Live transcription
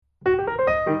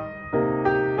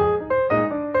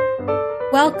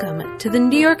Welcome to the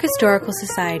New York Historical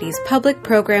Society's Public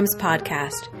Programs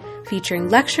Podcast, featuring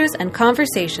lectures and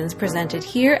conversations presented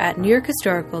here at New York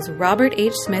Historical's Robert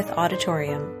H. Smith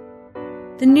Auditorium.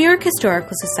 The New York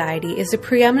Historical Society is a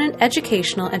preeminent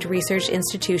educational and research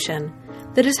institution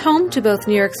that is home to both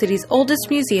New York City's oldest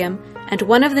museum and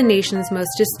one of the nation's most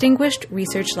distinguished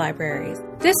research libraries.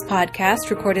 This podcast,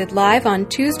 recorded live on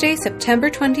Tuesday, September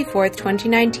 24th,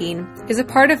 2019, is a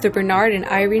part of the Bernard and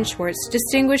Irene Schwartz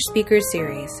Distinguished Speakers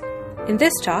Series. In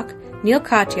this talk, Neal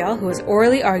Katyal, who has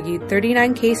orally argued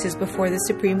 39 cases before the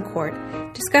Supreme Court,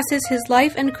 discusses his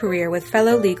life and career with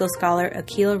fellow legal scholar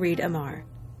Akhil Reed Amar.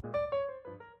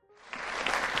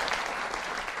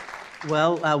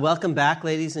 Well, welcome back,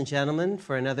 ladies and gentlemen,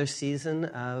 for another season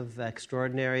of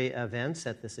extraordinary events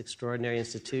at this extraordinary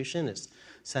institution. It's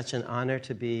such an honor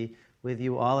to be with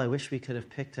you all. I wish we could have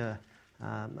picked a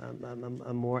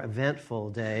more eventful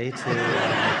day to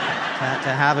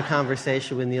have a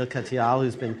conversation with Neal Katyal,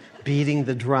 who's been beating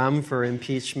the drum for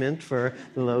impeachment for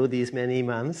these many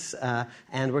months.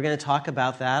 And we're going to talk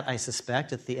about that, I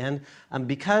suspect, at the end,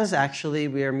 because actually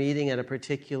we are meeting at a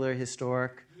particular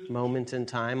historic moment in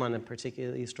time on a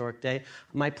particularly historic day.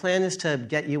 My plan is to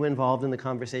get you involved in the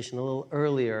conversation a little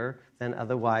earlier than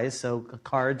otherwise. So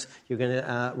cards, you're going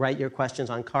to write your questions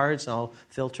on cards. I'll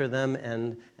filter them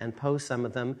and post some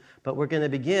of them. But we're going to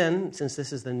begin, since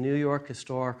this is the New York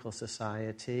Historical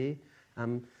Society.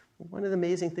 One of the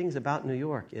amazing things about New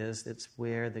York is it's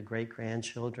where the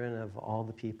great-grandchildren of all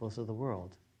the peoples of the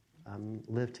world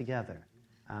live together.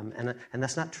 And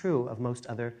that's not true of most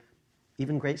other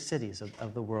even great cities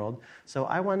of the world. So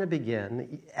I want to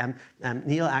begin.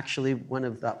 Neal, actually, one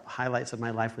of the highlights of my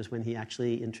life was when he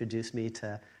actually introduced me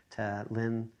to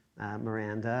Lynn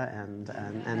Miranda and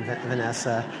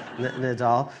Vanessa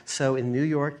Nadal. So in New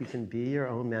York, you can be your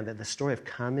own man. The story of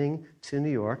coming to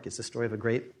New York is the story of a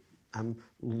great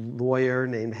lawyer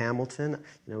named Hamilton.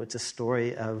 You know, it's a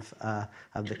story of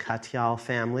the Katyal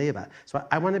family. So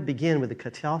I want to begin with the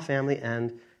Katyal family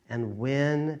and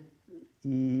when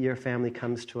your family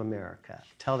comes to America.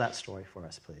 Tell that story for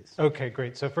us, please. Okay,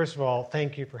 great. So first of all,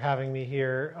 thank you for having me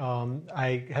here.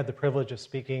 I had the privilege of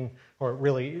speaking, or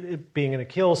really being in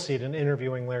Akhil's seat and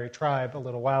interviewing Larry Tribe a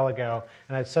little while ago,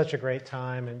 and I had such a great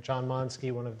time, and John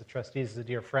Monsky, one of the trustees, is a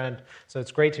dear friend, so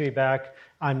it's great to be back.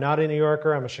 I'm not a New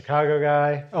Yorker, I'm a Chicago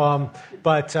guy,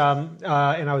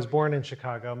 and I was born in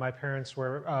Chicago. My parents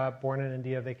were born in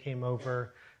India. They came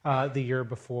over the year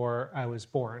before I was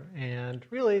born. And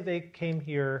really, they came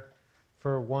here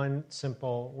for one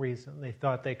simple reason. They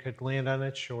thought they could land on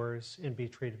its shores and be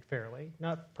treated fairly.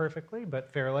 Not perfectly,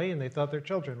 but fairly, and they thought their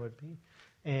children would be.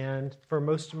 And for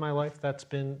most of my life, that's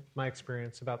been my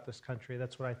experience about this country.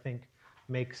 That's what I think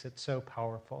makes it so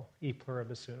powerful. E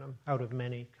pluribus unum, out of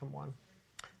many come one.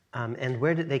 And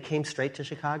where did they came straight to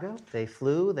Chicago? They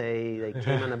flew. They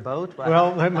came on a boat.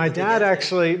 Well, my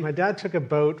dad took a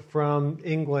boat from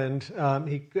England.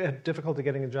 He had difficulty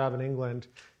getting a job in England,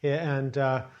 and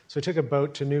so he took a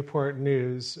boat to Newport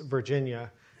News, Virginia,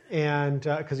 and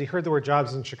because he heard there were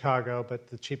jobs in Chicago, but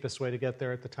the cheapest way to get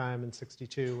there at the time in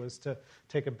 '62 was to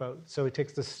take a boat. So he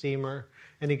takes the steamer,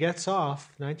 and he gets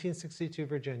off 1962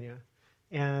 Virginia.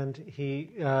 And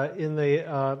he in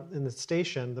the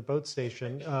station, the boat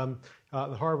station, the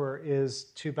harbor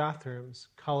is two bathrooms,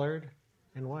 colored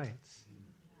and whites.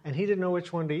 And he didn't know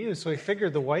which one to use, so he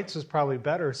figured the whites was probably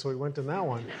better, so he went in that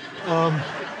one.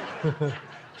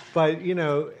 But you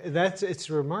know, it's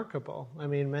remarkable. I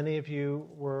mean, many of you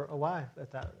were alive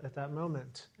at that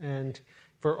moment, and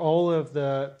for all of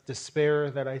the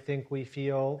despair that I think we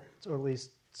feel, or at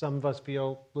least some of us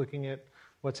feel, looking at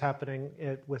what's happening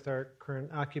with our current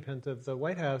occupant of the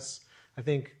White House, I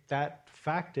think that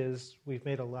fact is we've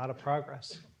made a lot of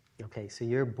progress. Okay, so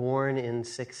you're born in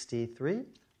 '63?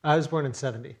 I was born in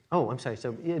 '70. Oh, I'm sorry.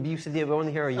 So you said you were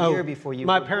only here a year before you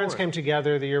were born. My parents came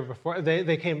together the year before.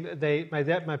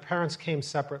 My parents came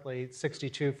separately.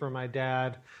 '62 for my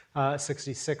dad,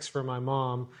 '66 for my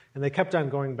mom, and they kept on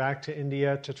going back to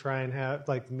India to try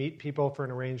and meet people for an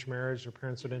arranged marriage. Their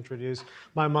parents would introduce.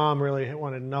 My mom really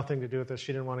wanted nothing to do with this.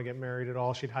 She didn't want to get married at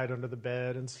all. She'd hide under the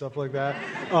bed and stuff like that.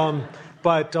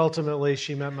 But ultimately,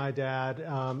 she met my dad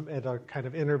at a kind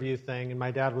of interview thing, and my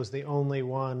dad was the only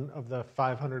one of the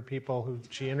 500 people who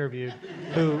she interviewed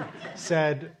who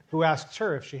asked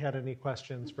her if she had any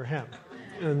questions for him.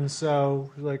 And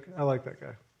so, I like that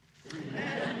guy.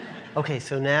 Okay,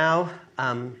 so now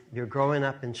you're growing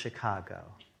up in Chicago.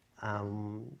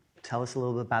 Tell us a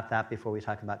little bit about that before we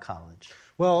talk about college.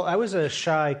 Well, I was a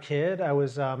shy kid. I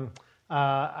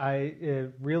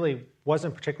really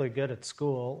wasn't particularly good at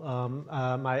school.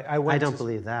 I don't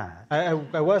believe that.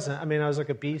 I wasn't. I mean, I was like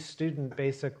a B student,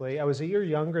 basically. I was a year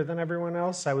younger than everyone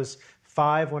else. I was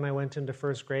 5 when I went into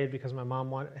first grade because my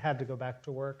mom had to go back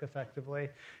to work, effectively.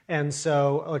 And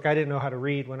so, like, I didn't know how to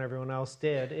read when everyone else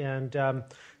did. And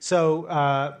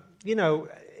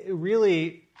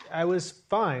really, I was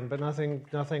fine, but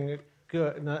nothing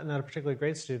good, not a particularly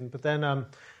great student. But then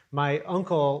my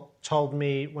uncle told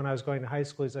me when I was going to high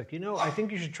school, he's like, I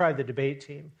think you should try the debate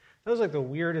team. That was like the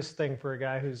weirdest thing for a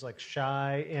guy who's like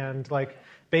shy and like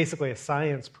basically a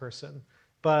science person.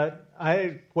 But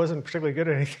I wasn't particularly good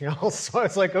at anything else, so I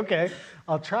was like, okay,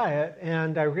 I'll try it.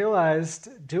 And I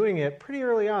realized doing it pretty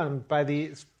early on, by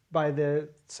the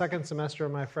second semester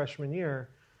of my freshman year,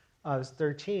 I was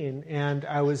 13, and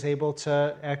I was able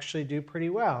to actually do pretty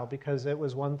well, because it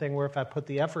was one thing where if I put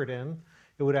the effort in,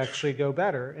 it would actually go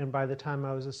better. And by the time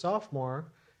I was a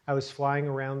sophomore, I was flying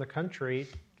around the country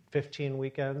 15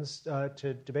 weekends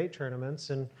to debate tournaments,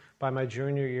 and by my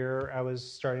junior year, I was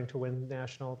starting to win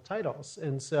national titles.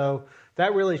 And so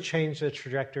that really changed the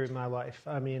trajectory of my life.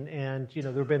 I mean, and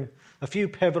there have been a few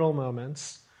pivotal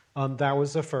moments. That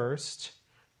was the first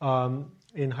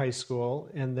in high school,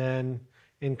 and then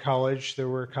in college, there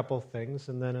were a couple of things,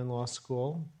 and then in law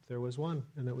school, there was one,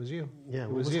 and it was you. Yeah,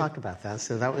 we'll talk about that.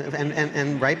 So that was,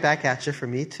 and right back at you for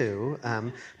me too.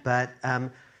 But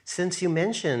since you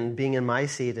mentioned being in my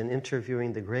seat and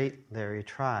interviewing the great Larry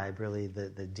Tribe, really the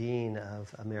dean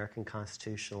of American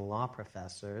constitutional law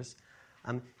professors,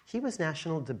 he was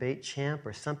national debate champ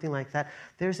or something like that.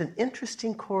 There's an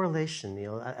interesting correlation,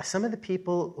 Neal. Some of the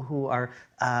people who are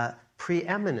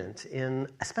preeminent in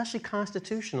especially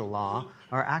constitutional law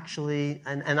are actually,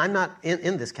 and I'm not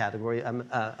in this category,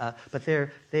 but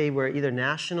they were either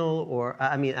national or,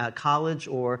 college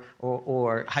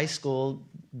or high school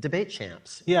debate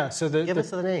champs. Yeah, so give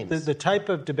us the names. The type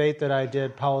of debate that I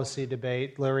did, policy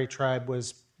debate, Larry Tribe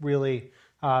was really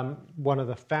one of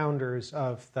the founders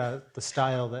of the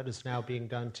style that is now being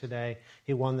done today.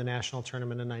 He won the national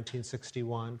tournament in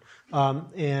 1961.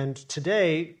 And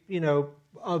today,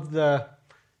 of the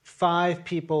 5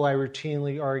 people I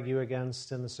routinely argue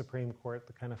against in the Supreme Court,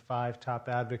 the kind of 5 top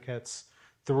advocates,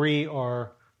 3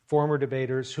 are former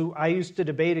debaters who I used to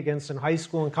debate against in high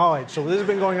school and college. So this has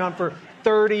been going on for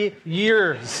 30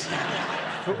 years.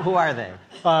 Who are they?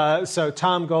 So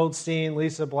Tom Goldstein,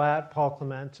 Lisa Blatt, Paul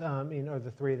Clement, are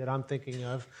the 3 that I'm thinking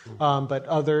of. But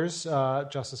others,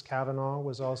 Justice Kavanaugh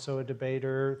was also a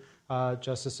debater,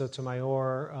 Justice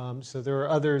Sotomayor. So there are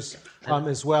others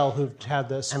as well who've had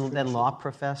this. And then law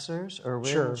professors,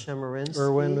 Erwin Chemerinsky.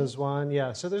 Erwin is one,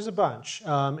 yeah. So there's a bunch.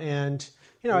 I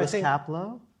think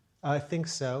Kaplow? I think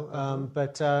so,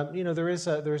 but there is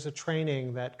a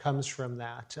training that comes from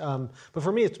that. But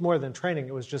for me, it's more than training.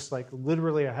 It was just like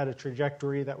literally, I had a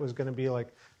trajectory that was going to be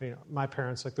like, my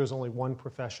parents, like there's only one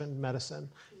profession, medicine.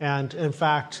 And in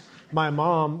fact, my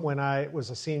mom, when I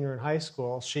was a senior in high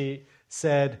school, she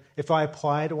said, if I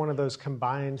apply to one of those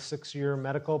combined 6-year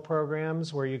medical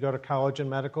programs where you go to college and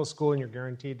medical school and you're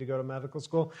guaranteed to go to medical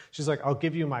school, she's like, I'll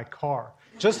give you my car.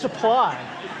 Just apply.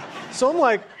 So I'm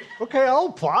like, okay, I'll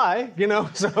apply,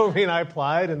 So, I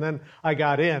applied, and then I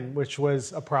got in, which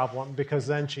was a problem, because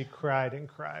then she cried and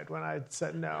cried when I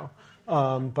said no.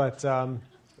 But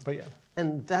yeah.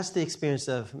 And that's the experience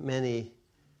of many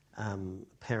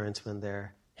parents when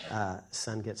their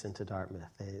son gets into Dartmouth.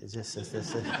 It just is this,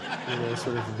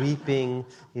 sort of weeping,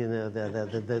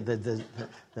 the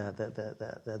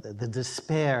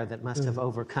despair that must have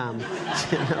overcome.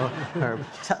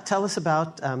 Tell us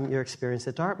about your experience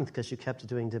at Dartmouth, because you kept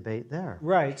doing debate there.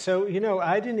 Right. So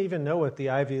I didn't even know what the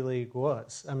Ivy League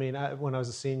was. I mean, when I was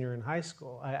a senior in high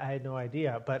school, I had no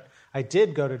idea. But I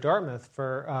did go to Dartmouth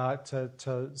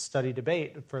to study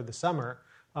debate for the summer,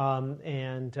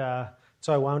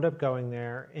 So I wound up going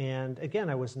there, and again,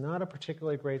 I was not a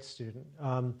particularly great student,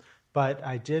 but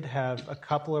I did have a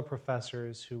couple of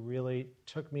professors who really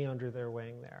took me under their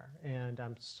wing there, and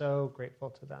I'm so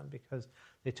grateful to them because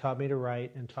they taught me to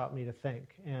write and taught me to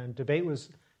think. And debate was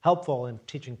helpful in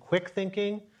teaching quick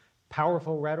thinking,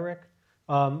 powerful rhetoric,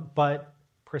 but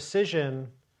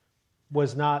precision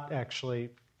was not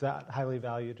actually that highly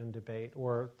valued in debate,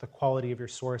 or the quality of your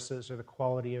sources or the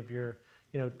quality of your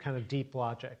kind of deep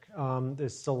logic.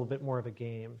 There's still a bit more of a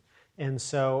game. And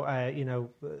so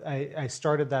I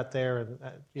started that there,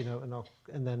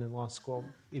 and then in law school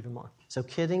even more. So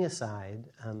kidding aside,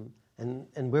 and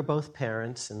we're both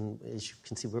parents, and as you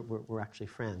can see, we're actually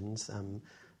friends.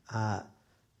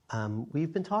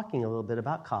 We've been talking a little bit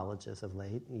about college as of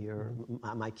late.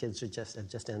 My kids have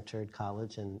just entered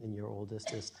college, and your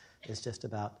oldest is just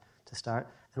about to start.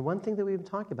 And one thing that we've been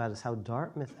talking about is how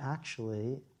Dartmouth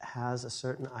actually has a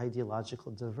certain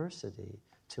ideological diversity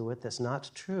to it that's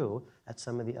not true at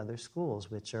some of the other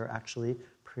schools, which are actually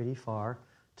pretty far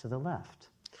to the left.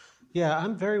 Yeah,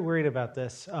 I'm very worried about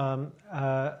this.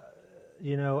 I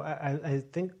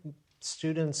think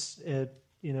students at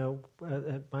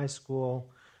my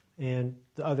school and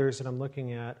the others that I'm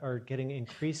looking at are getting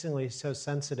increasingly so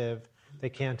sensitive they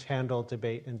can't handle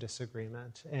debate and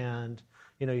disagreement. And,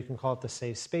 you can call it the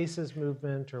safe spaces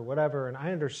movement or whatever. And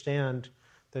I understand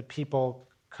that people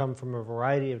come from a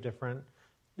variety of different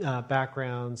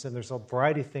backgrounds, and there's a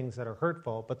variety of things that are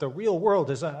hurtful. But the real world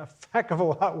is a heck of a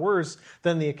lot worse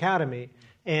than the academy.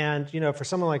 And, for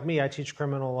someone like me, I teach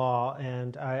criminal law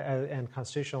and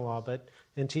constitutional law. But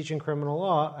in teaching criminal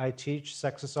law, I teach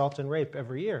sex assault and rape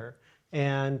every year.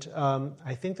 And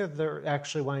I think that there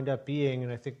actually wind up being,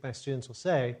 and I think my students will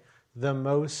say, the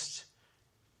most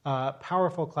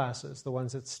powerful classes, the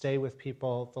ones that stay with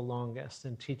people the longest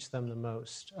and teach them the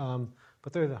most.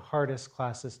 But they're the hardest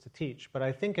classes to teach. But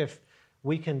I think if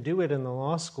we can do it in the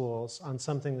law schools on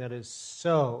something that is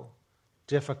so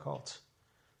difficult,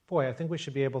 boy, I think we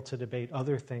should be able to debate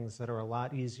other things that are a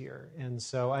lot easier. And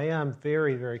so I am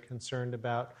very, very concerned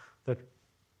about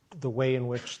the way in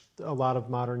which a lot of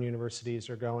modern universities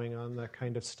are going on the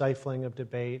kind of stifling of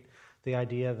debate, the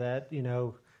idea that,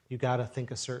 you got to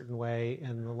think a certain way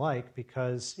and the like,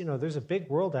 because, there's a big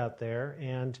world out there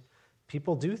and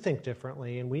people do think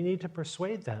differently and we need to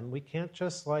persuade them. We can't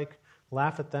just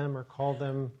laugh at them or call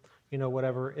them,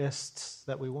 whatever ists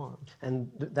that we want.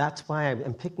 And that's why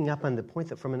I'm picking up on the point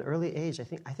that from an early age, I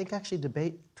think actually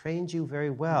debate trains you very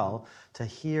well to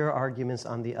hear arguments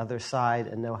on the other side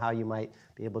and know how you might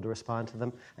be able to respond to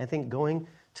them. I think going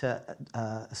to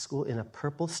a school in a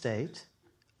purple state,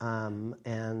 and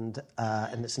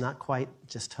it's not quite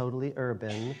just totally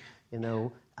urban,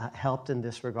 helped in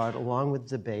this regard, along with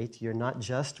debate. You're not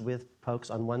just with folks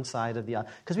on one side of the aisle.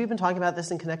 Because we've been talking about this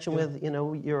in connection with,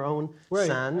 your own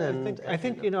son. I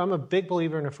think I'm a big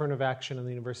believer in affirmative action in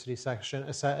the university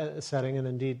setting, and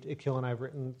indeed, Akhil and I have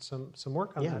written some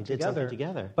work on that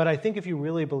together. But I think if you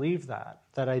really believe that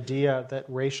idea that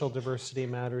racial diversity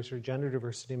matters or gender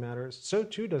diversity matters, so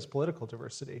too does political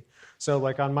diversity. So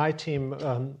on my team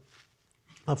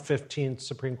of 15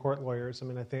 Supreme Court lawyers,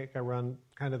 I think I run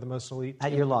kind of the most elite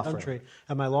at your law country firm.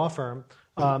 At my law firm.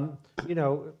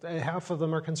 Half of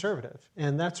them are conservative,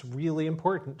 and that's really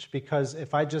important because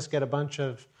if I just get a bunch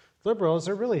of liberals,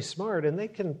 they're really smart and they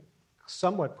can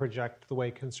somewhat project the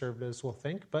way conservatives will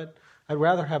think, but I'd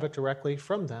rather have it directly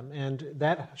from them, and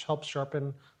that helps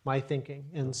sharpen my thinking.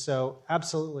 And so,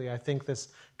 absolutely, I think this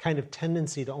kind of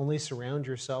tendency to only surround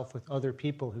yourself with other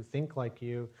people who think like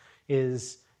you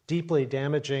is deeply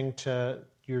damaging to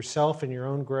yourself and your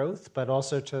own growth, but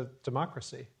also to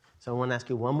democracy. So I want to ask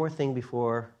you one more thing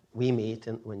before we meet,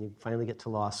 and when you finally get to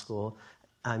law school.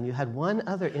 You had one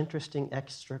other interesting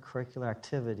extracurricular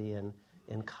activity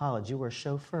in college. You were a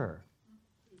chauffeur.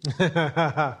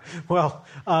 Well,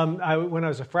 when I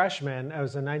was a freshman, I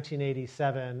was in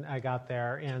 1987, I got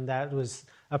there, and that was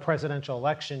a presidential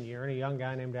election year, and a young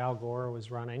guy named Al Gore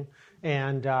was running,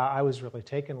 and I was really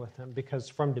taken with him because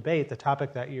from debate, the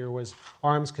topic that year was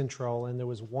arms control, and there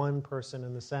was one person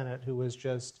in the Senate who was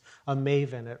just a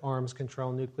maven at arms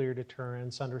control, nuclear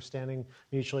deterrence, understanding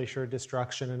mutually assured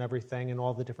destruction and everything, and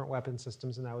all the different weapon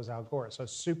systems, and that was Al Gore. So I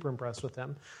was super impressed with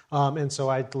him, and so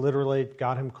I literally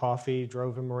got him coffee,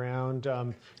 drove him around,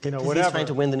 whatever. He's trying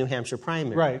to win the New Hampshire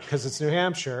primary. Right, because it's New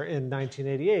Hampshire in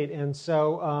 1988, and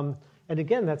so... And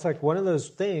again, that's one of those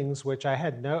things which I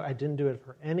didn't do it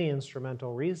for any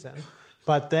instrumental reason.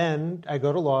 But then I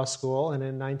go to law school, and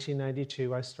in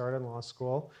 1992 I start in law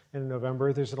school. And in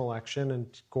November there's an election,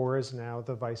 and Gore is now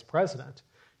the vice president.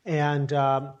 And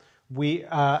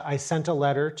I sent a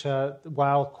letter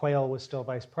while Quayle was still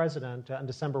vice president. On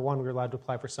December 1, we were allowed to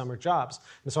apply for summer jobs.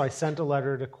 And so I sent a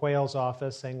letter to Quayle's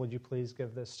office saying, would you please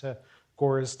give this to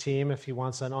Gore's team? If he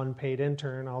wants an unpaid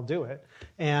intern, I'll do it.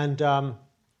 And...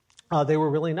 they were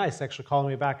really nice. They actually called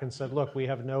me back and said, look, we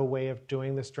have no way of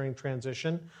doing this during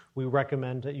transition. We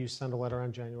recommend that you send a letter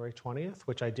on January 20th,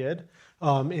 which I did.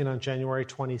 And on January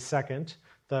 22nd,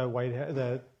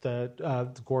 the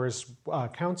Gore's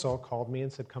counsel called me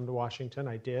and said, come to Washington.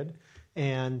 I did.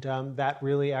 And that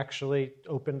really actually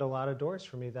opened a lot of doors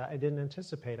for me that I didn't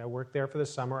anticipate. I worked there for the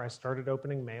summer. I started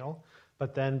opening mail.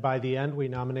 But then by the end, we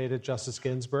nominated Justice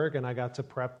Ginsburg, and I got to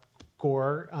prep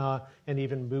Gore and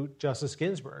even moot Justice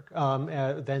Ginsburg,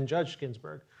 then Judge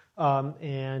Ginsburg.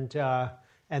 And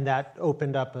that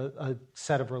opened up a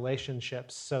set of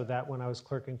relationships so that when I was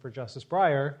clerking for Justice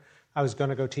Breyer, I was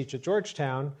going to go teach at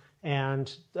Georgetown,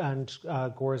 And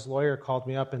Gore's lawyer called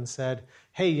me up and said,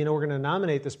 hey, we're going to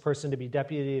nominate this person to be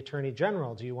Deputy Attorney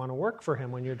General. Do you want to work for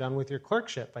him when you're done with your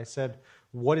clerkship? I said,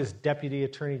 what is Deputy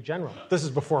Attorney General? This is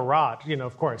before Rod,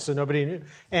 of course, so nobody knew.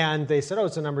 And they said,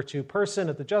 it's a number 2 person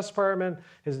at the Justice Department.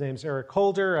 His name's Eric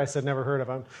Holder. I said, never heard of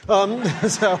him.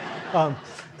 That's...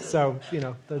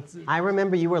 I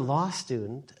remember you were a law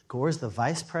student. Gore's the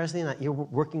vice president. You're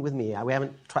working with me. I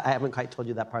haven't quite told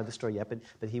you that part of the story yet,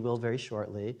 but he will very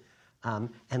shortly.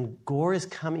 And Gore is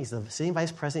coming. He's the sitting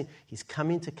vice president. He's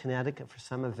coming to Connecticut for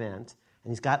some event.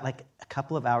 And he's got like a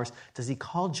couple of hours. Does he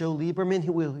call Joe Lieberman,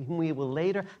 whom we will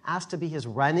later ask to be his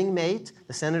running mate,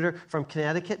 the senator from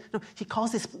Connecticut? No, he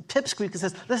calls this pipsqueak and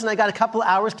says, listen, I got a couple of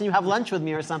hours. Can you have lunch with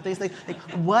me or something? It's like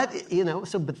what,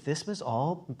 but this was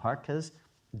all in part because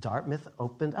Dartmouth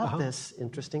opened up this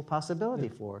interesting possibility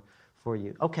for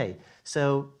you. Okay,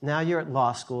 so now you're at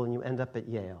law school and you end up at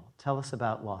Yale. Tell us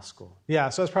about law school. Yeah,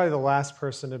 so I was probably the last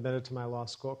person admitted to my law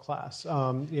school class,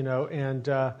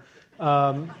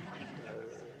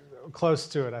 close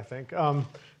to it, I think.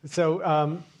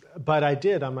 But I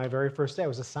did on my very first day. I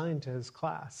was assigned to his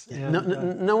class.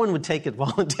 And, no one would take it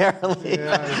voluntarily.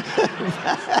 Yeah,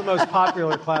 it's the most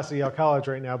popular class at Yale College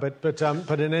right now.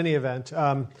 But in any event,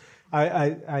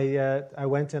 I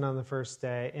went in on the first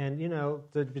day, and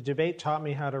the debate taught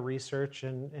me how to research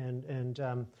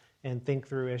and think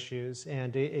through issues.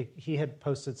 And he had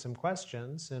posted some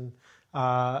questions, and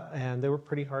they were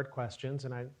pretty hard questions,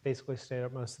 and I basically stayed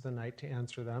up most of the night to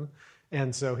answer them.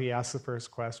 And so he asked the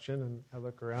first question, and I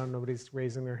look around, nobody's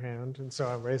raising their hand, and so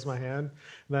I raised my hand,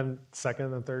 and then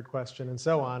second and third question, and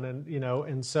so on,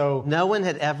 and so... No one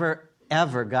had ever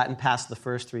gotten past the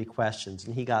first 3 questions,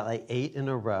 and he got like 8 in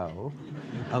a row,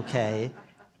 okay?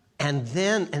 And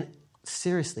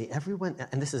seriously, everyone,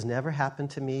 and this has never happened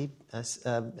to me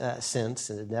since,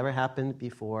 and it never happened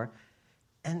before,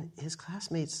 and his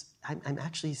classmates, I'm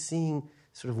actually seeing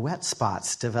sort of wet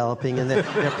spots developing in their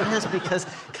pants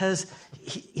because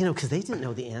they didn't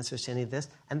know the answers to any of this.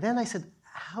 And then I said,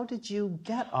 how did you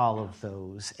get all of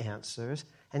those answers?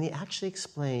 And he actually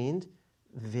explained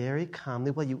very calmly,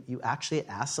 well, you actually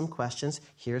asked some questions.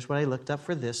 Here's what I looked up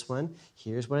for this one.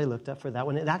 Here's what I looked up for that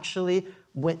one. It actually,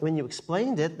 when you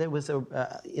explained it, there was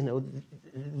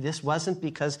this wasn't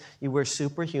because you were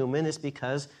superhuman. It's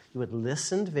because you had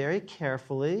listened very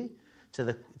carefully to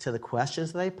the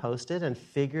questions that I posted and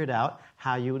figured out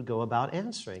how you would go about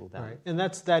answering them. Right. And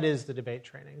that is the debate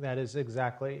training. That is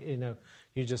exactly,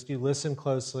 you listen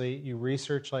closely, you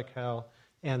research like hell,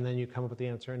 and then you come up with the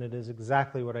answer, and it is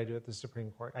exactly what I do at the Supreme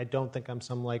Court. I don't think I'm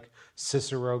some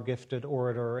Cicero gifted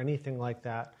orator or anything like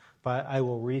that, but I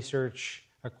will research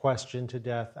a question to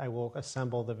death. I will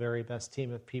assemble the very best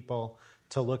team of people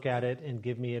to look at it and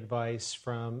give me advice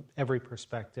from every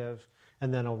perspective,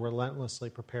 and then I'll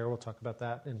relentlessly prepare. We'll talk about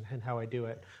that and how I do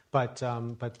it. But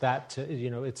that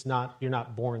it's not, you're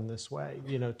not born this way,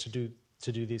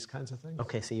 to do these kinds of things.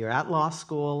 Okay, so you're at law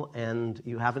school, and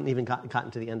you haven't even gotten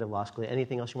to the end of law school.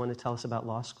 Anything else you want to tell us about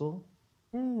law school?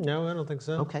 No, I don't think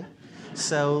so. Okay.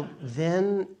 So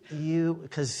then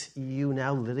because you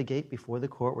now litigate before the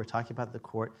court, we're talking about the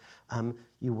court,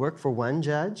 you work for one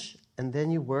judge, and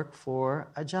then you work for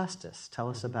a justice. Tell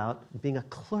us about being a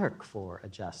clerk for a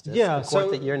justice, the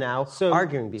court that you're now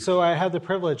arguing before. So I had the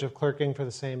privilege of clerking for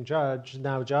the same judge,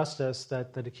 now justice,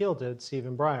 that Akhil did,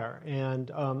 Stephen Breyer.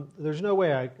 And there's no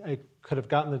way I could have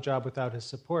gotten the job without his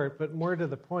support, but more to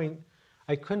the point,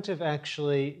 I couldn't have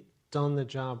actually done the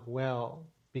job well,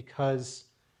 because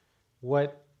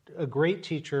what a great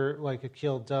teacher like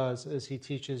Akhil does is he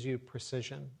teaches you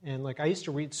precision. And I used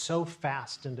to read so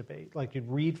fast in debate. You'd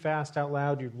read fast out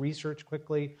loud, you'd research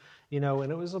quickly,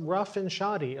 and it was rough and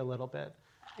shoddy a little bit.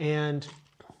 And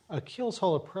Akhil's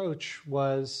whole approach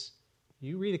was,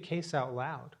 you read a case out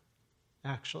loud,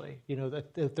 actually. That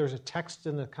if there's a text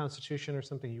in the Constitution or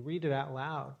something, you read it out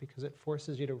loud because it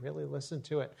forces you to really listen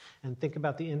to it and think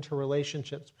about the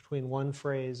interrelationships between one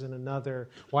phrase and another.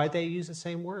 Why they use the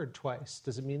same word twice?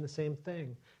 Does it mean the same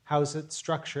thing? How is it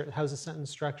structured? How's the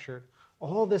sentence structured?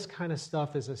 All this kind of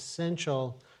stuff is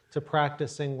essential to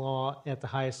practicing law at the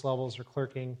highest levels or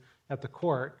clerking at the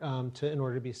court in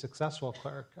order to be a successful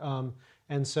clerk.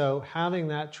 And so having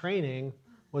that training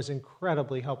was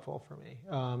incredibly helpful for me.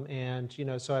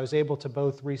 So I was able to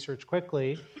both research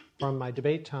quickly from my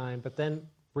debate time, but then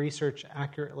research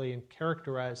accurately and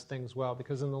characterize things well.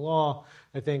 Because in the law,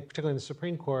 I think, particularly in the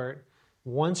Supreme Court,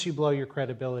 once you blow your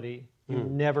credibility, you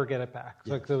never get it back.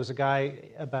 Yes. There was a guy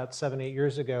about 7-8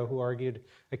 years ago who argued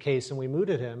a case, and we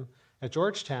mooted him at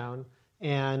Georgetown,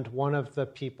 and one of the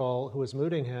people who was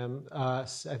mooting him, I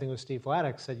think it was Steve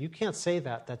Vladek, said, "You can't say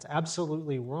that. That's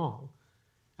absolutely wrong."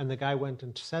 And the guy went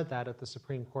and said that at the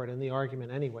Supreme Court in the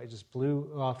argument anyway, just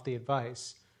blew off the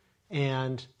advice.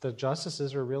 And the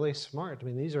justices are really smart. I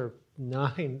mean, these are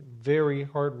 9 very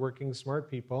hardworking,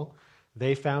 smart people.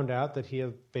 They found out that he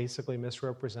had basically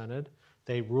misrepresented.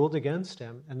 They ruled against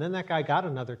him. And then that guy got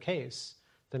another case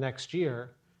the next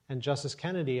year. And Justice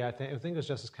Kennedy, I think it was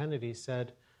Justice Kennedy,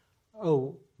 said,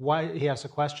 oh, why? He asked a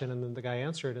question, and then the guy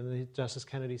answered. And then Justice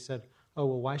Kennedy said, oh,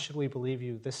 well, why should we believe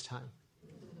you this time?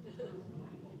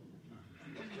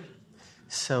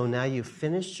 So now you've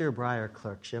finished your Breyer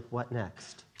clerkship. What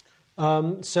next?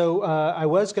 So I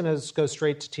was going to go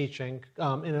straight to teaching,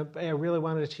 and I really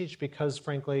wanted to teach because,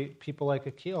 frankly, people like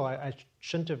Akhil, I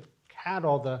shouldn't have had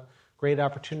all the great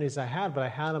opportunities I had, but I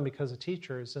had them because of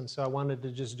teachers, and so I wanted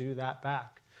to just do that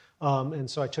back. And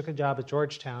so I took a job at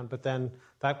Georgetown, but then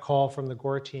that call from the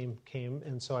Gore team came,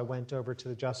 and so I went over to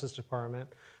the Justice Department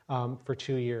for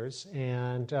 2 years.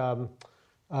 And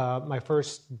my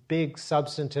first big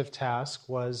substantive task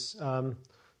was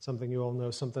something you all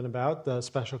know something about, the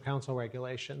special counsel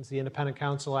regulations. The Independent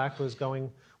Counsel Act was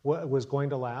going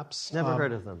to lapse. Never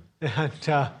heard of them.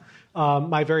 And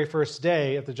my very first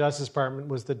day at the Justice Department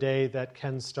was the day that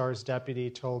Ken Starr's deputy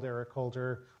told Eric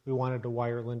Holder we wanted to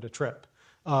wire Linda Tripp.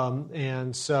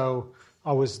 And so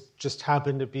I just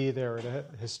happened to be there at a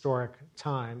historic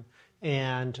time.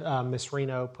 And Ms.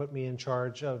 Reno put me in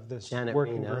charge of this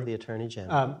working group. The Attorney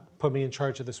General. Put me in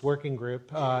charge of this working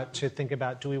group to think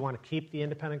about, do we want to keep the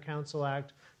Independent Counsel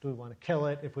Act? Do we want to kill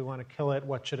it? If we want to kill it,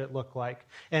 what should it look like?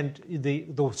 And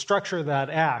the structure of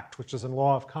that act, which is a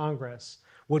law of Congress,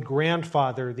 would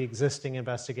grandfather the existing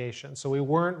investigation. So we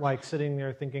weren't like sitting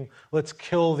there thinking, let's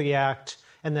kill the act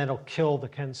and then it'll kill the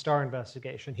Ken Starr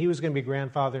investigation. He was going to be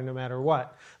grandfathered no matter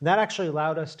what. And that actually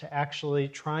allowed us to actually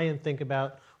try and think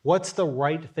about what's the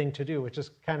right thing to do, which is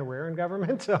kind of rare in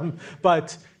government.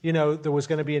 But, there was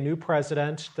going to be a new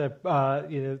president,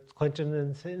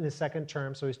 Clinton in his second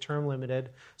term, so he's term limited.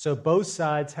 So both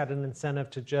sides had an incentive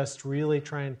to just really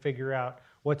try and figure out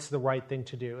what's the right thing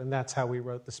to do. And that's how we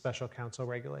wrote the special counsel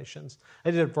regulations.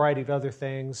 I did a variety of other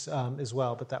things as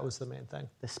well, but that was the main thing.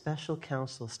 The special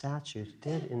counsel statute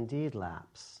did indeed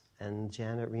lapse, and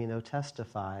Janet Reno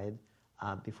testified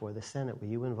before the Senate. Were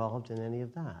you involved in any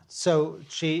of that? So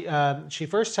she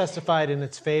first testified in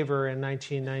its favor in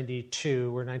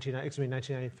 1992 or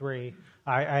 1993.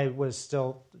 I was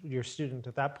still your student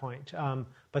at that point.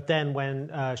 But then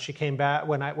when she came back,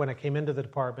 when I came into the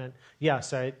department,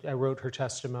 yes, I wrote her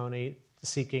testimony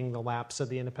seeking the lapse of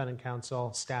the independent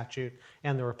counsel statute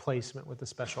and the replacement with the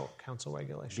special counsel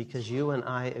regulations. Because you and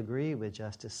I agree with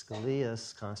Justice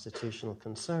Scalia's constitutional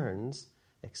concerns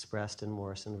expressed in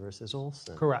Morrison versus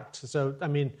Olson. Correct. So,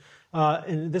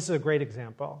 and this is a great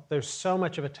example. There's so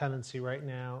much of a tendency right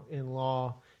now in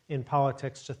law, in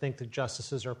politics, to think that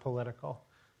justices are political.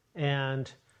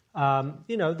 And,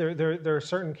 there are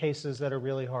certain cases that are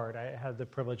really hard. I had the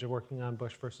privilege of working on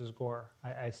Bush versus Gore.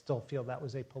 I still feel that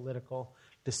was a political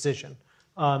decision.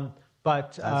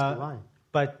 But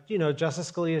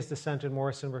Justice Scalia's dissent in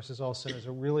Morrison versus Olson is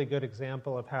a really good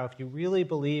example of how if you really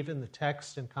believe in the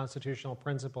text and constitutional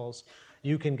principles,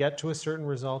 you can get to a certain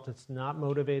result. It's not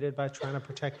motivated by trying to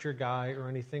protect your guy or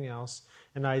anything else.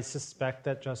 And I suspect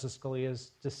that Justice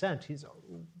Scalia's dissent,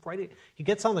 he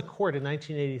gets on the court in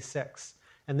 1986,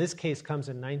 and this case comes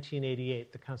in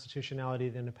 1988, the Constitutionality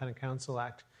of the Independent Counsel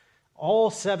Act. All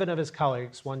 7 of his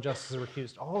colleagues, one justice is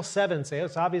recused, all 7 say,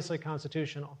 it's obviously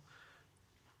constitutional.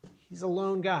 He's a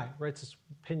lone guy, writes his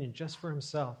opinion just for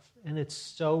himself, and it's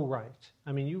so right.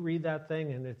 You read that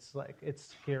thing, and it's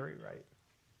scary right.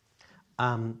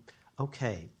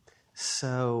 Okay,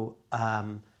 so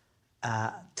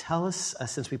tell us,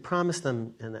 since we promised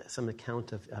them some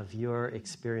account of your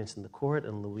experience in the court,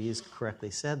 and Louise correctly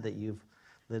said that you've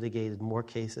litigated more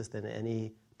cases than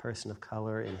any person of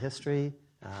color in history,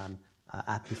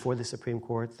 before the Supreme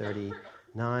Court,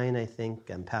 39, I think,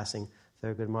 and passing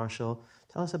Thurgood Marshall.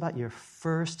 Tell us about your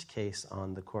first case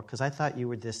on the court, because I thought you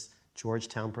were this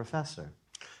Georgetown professor.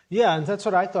 Yeah, and that's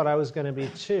what I thought I was going to be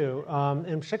too.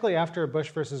 And particularly after Bush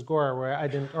versus Gore, where I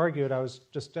didn't argue it, I was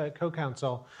just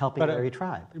co-counsel. Helping Larry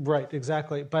Tribe. Right,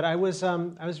 exactly. But I was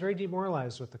very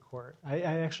demoralized with the court. I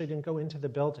actually didn't go into the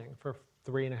building for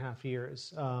 3.5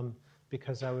 years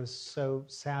because I was so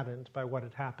saddened by what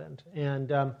had happened. And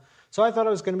so I thought I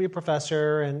was going to be a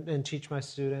professor and teach my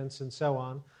students and so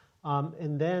on.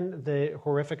 And then the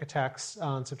horrific attacks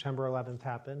on September 11th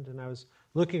happened, and I was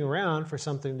looking around for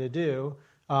something to do.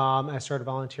 I started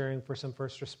volunteering for some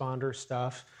first responder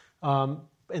stuff.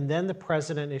 And then the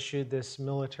president issued this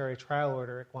military trial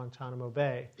order at Guantanamo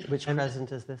Bay. Which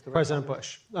president is this? President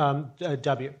Bush,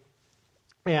 W.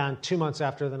 and 2 months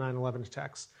after the 9/11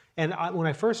 attacks. And when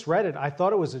I first read it, I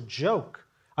thought it was a joke.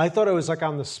 I thought it was like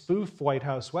on the spoof White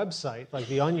House website, like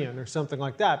The Onion or something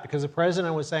like that, because the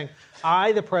president was saying,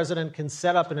 I, the president, can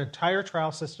set up an entire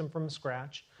trial system from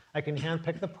scratch. I can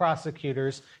handpick the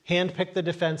prosecutors, handpick the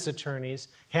defense attorneys,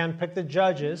 handpick the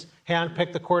judges,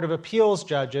 handpick the Court of Appeals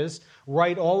judges,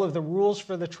 write all of the rules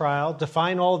for the trial,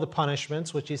 define all of the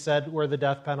punishments, which he said were the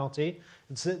death penalty,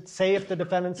 say if the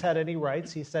defendants had any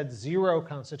rights. He said 0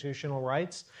 constitutional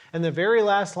rights. And the very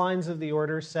last lines of the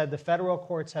order said the federal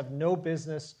courts have no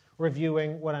business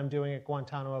reviewing what I'm doing at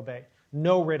Guantanamo Bay.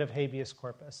 No writ of habeas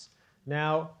corpus.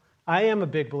 Now, I am a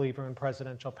big believer in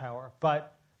presidential power,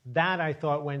 but that I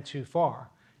thought went too far.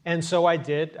 And so I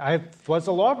did. I was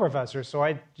a law professor, so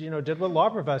I did what law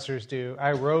professors do.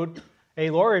 I wrote a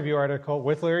law review article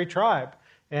with Larry Tribe,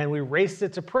 and we raced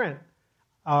it to print.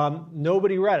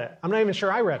 Nobody read it. I'm not even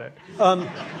sure I read it.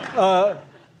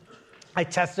 I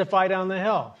testified on the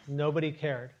Hill. Nobody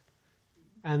cared.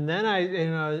 And then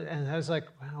I was like,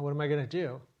 wow, what am I going to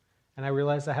do? And I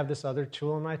realized I have this other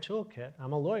tool in my toolkit.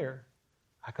 I'm a lawyer.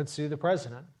 I could sue the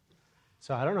president.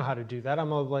 So I don't know how to do that. I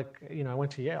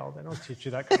went to Yale. They don't teach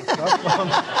you that kind of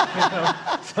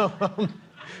stuff.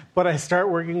 But I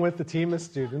start working with the team of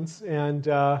students, and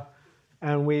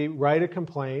we write a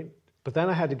complaint. But then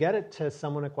I had to get it to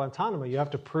someone at Guantanamo. You have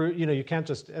to prove, you can't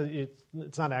just,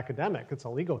 it's not academic, it's a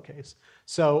legal case.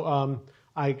 So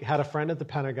I had a friend at the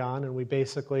Pentagon, and we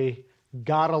basically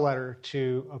got a letter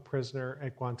to a prisoner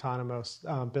at Guantanamo,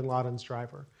 bin Laden's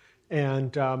driver.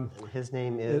 And his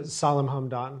name is? Salam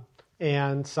Hamdan.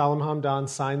 And Salam Hamdan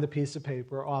signed the piece of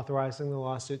paper authorizing the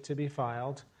lawsuit to be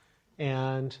filed,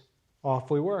 and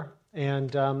off we were.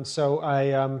 And so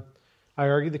I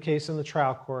argued the case in the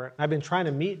trial court. I've been trying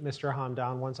to meet Mr.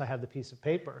 Hamdan once I had the piece of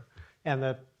paper, and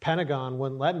the Pentagon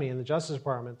wouldn't let me in the Justice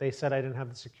Department. They said I didn't have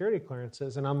the security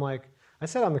clearances, and I'm like, I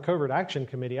said on the Covert Action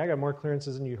Committee, I got more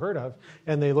clearances than you heard of.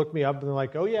 And they looked me up, and they're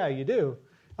like, oh yeah, you do.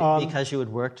 Because you had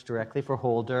worked directly for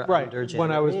Holder under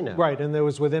Janet Reno. Right, and it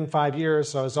was within 5 years,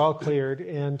 so I was all cleared.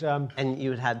 And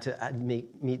you had to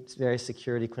meet various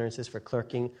security clearances for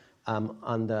clerking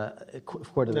on the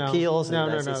Court of Appeals and the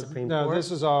United States Supreme Court? No, this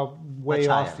is all way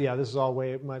off. Yeah, this is all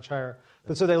way much higher.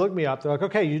 But so they looked me up. They're like,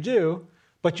 okay, you do,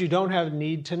 but you don't have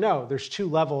need to know. There's 2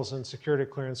 levels in security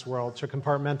clearance world to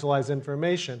compartmentalize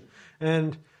information.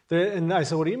 And I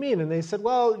said, what do you mean? And they said,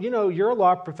 well, you're a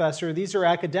law professor. These are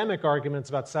academic arguments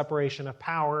about separation of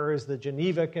powers, the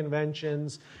Geneva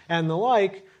Conventions, and the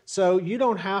like. So you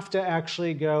don't have to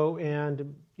actually go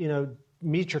and,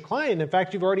 meet your client. In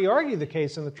fact, you've already argued the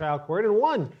case in the trial court and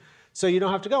won. So you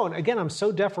don't have to go. And again, I'm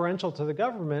so deferential to the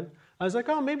government. I was like,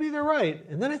 oh, maybe they're right.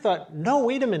 And then I thought, no,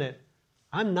 wait a minute.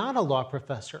 I'm not a law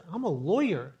professor. I'm a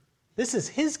lawyer. This is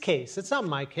his case. It's not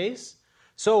my case.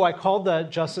 So I called the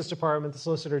Justice Department, the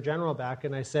Solicitor General back,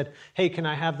 and I said, hey, can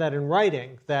I have that in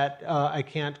writing, that I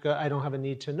can't go, I don't have a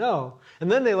need to know?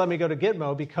 And then they let me go to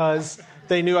Gitmo because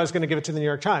they knew I was going to give it to the New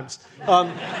York Times.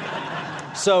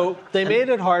 So they made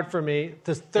it hard for me.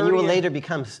 And you will later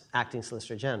become Acting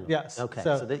Solicitor General. Yes. Okay,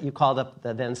 so that you called up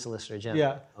the then Solicitor General.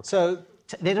 Yeah. Okay. So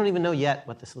they don't even know yet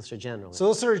what the Solicitor General is.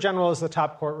 Solicitor General is the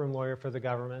top courtroom lawyer for the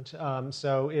government.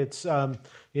 So it's the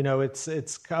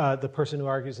person who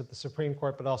argues at the Supreme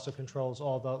Court, but also controls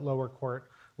all the lower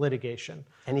court litigation.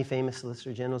 Any famous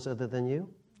Solicitor Generals other than you?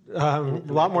 A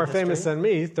lot more famous than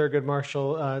me. Thurgood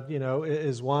Marshall,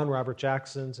 is one. Robert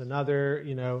Jackson's another.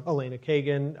 Elena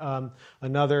Kagan,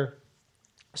 another.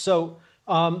 So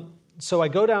I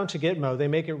go down to Gitmo. They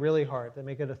make it really hard. They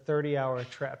make it a 30-hour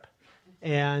trip.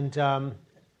 And I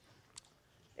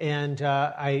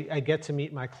get to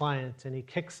meet my client, and he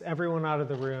kicks everyone out of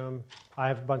the room. I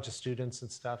have a bunch of students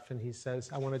and stuff, and he says,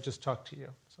 I want to just talk to you.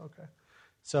 So, okay.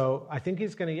 So I think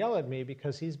he's going to yell at me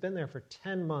because he's been there for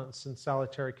 10 months in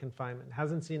solitary confinement,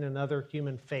 hasn't seen another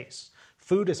human face.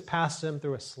 Food has passed him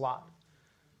through a slot.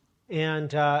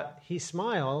 And he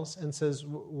smiles and says,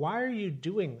 why are you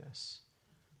doing this?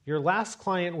 Your last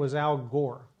client was Al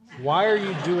Gore. Why are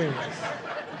you doing this?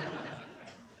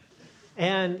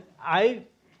 And I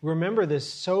remember this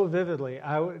so vividly.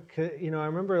 I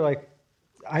remember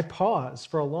I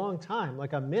paused for a long time,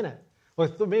 like a minute,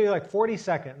 maybe 40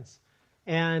 seconds.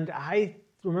 And I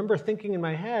remember thinking in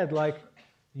my head,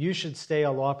 you should stay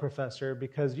a law professor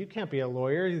because you can't be a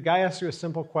lawyer. The guy asks you a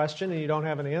simple question and you don't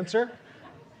have an answer.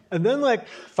 And then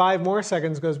 5 more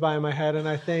seconds goes by in my head and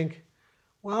I think,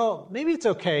 well, maybe it's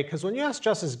okay because when you ask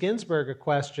Justice Ginsburg a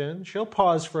question, she'll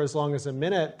pause for as long as a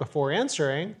minute before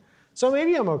answering. So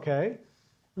maybe I'm okay.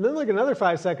 And then another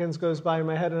 5 seconds goes by in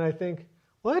my head and I think,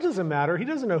 well, it doesn't matter. He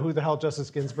doesn't know who the hell Justice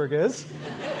Ginsburg is.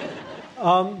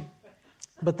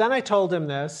 But then I told him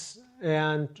this,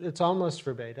 and it's almost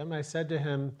verbatim. I said to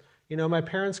him, my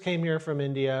parents came here from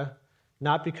India,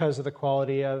 not because of the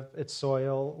quality of its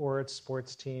soil or its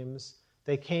sports teams.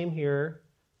 They came here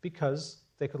because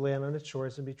they could land on its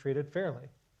shores and be treated fairly.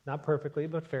 Not perfectly,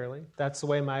 but fairly. That's the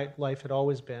way my life had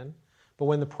always been. But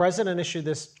when the president issued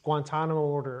this Guantanamo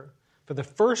order, for the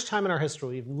first time in our history,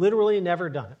 we've literally never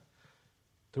done it.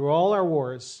 Through all our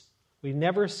wars, we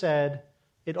never said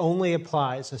it only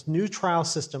applies, this new trial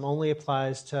system only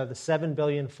applies to the 7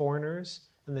 billion foreigners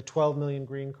and the 12 million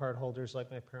green card holders like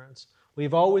my parents.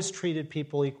 We've always treated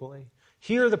people equally.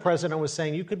 Here, the president was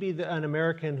saying you could be an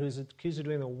American who's accused of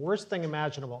doing the worst thing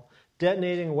imaginable,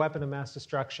 detonating a weapon of mass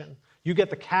destruction. You get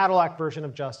the Cadillac version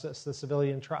of justice, the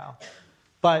civilian trial.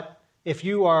 But if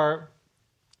you are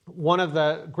one of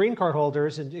the green card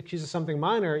holders and accused of something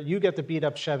minor, you get the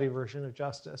beat-up Chevy version of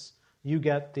justice. You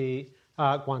get the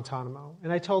Guantanamo.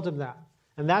 And I told him that.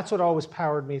 And that's what always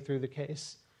powered me through the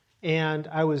case. And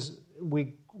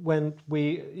when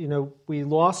we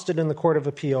lost it in the Court of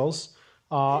Appeals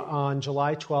on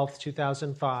July 12th,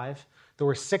 2005, there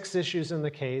were 6 issues in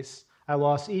the case. I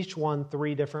lost each one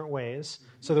 3 different ways.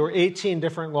 So there were 18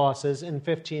 different losses in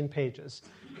 15 pages.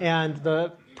 And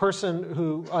the person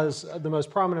who was the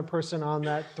most prominent person on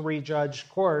that 3-judge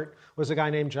court was a guy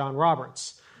named John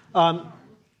Roberts.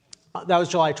 That was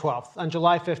July 12th. On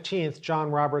July 15th,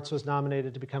 John Roberts was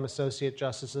nominated to become Associate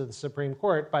Justice of the Supreme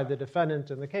Court by the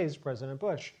defendant in the case, President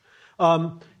Bush.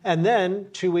 And then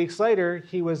 2 weeks later,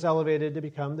 he was elevated to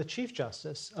become the Chief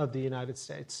Justice of the United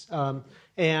States.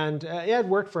 And it had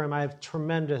worked for him. I have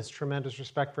tremendous, tremendous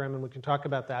respect for him, and we can talk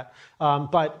about that.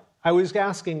 But I was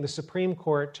asking the Supreme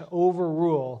Court to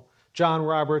overrule John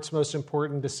Roberts' most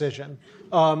important decision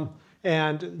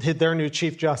and their new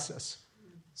Chief Justice.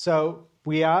 So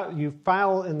you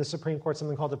file in the Supreme Court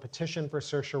something called a petition for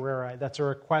certiorari. That's a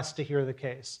request to hear the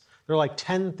case. There are like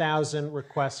 10,000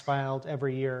 requests filed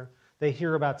every year. They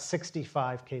hear about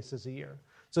 65 cases a year.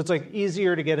 So it's like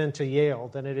easier to get into Yale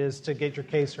than it is to get your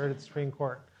case heard at the Supreme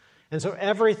Court. And so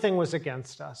everything was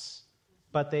against us,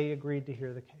 but they agreed to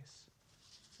hear the case.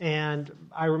 And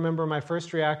I remember my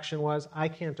first reaction was, I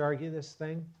can't argue this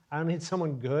thing. I don't need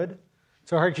someone good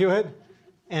to argue it.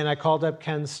 And I called up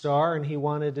Ken Starr, and he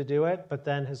wanted to do it, but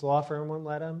then his law firm wouldn't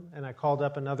let him. And I called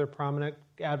up another prominent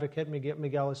advocate,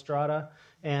 Miguel Estrada,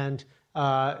 and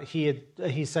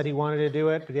he said he wanted to do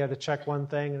it, but he had to check one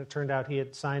thing, and it turned out he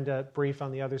had signed a brief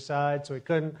on the other side, so he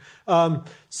couldn't.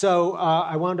 So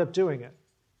I wound up doing it.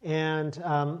 And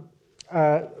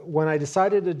when I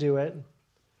decided to do it,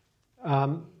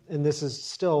 and this is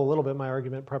still a little bit my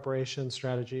argument preparation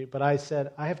strategy, but I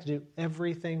said, I have to do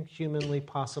everything humanly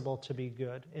possible to be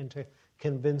good and to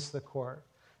convince the court.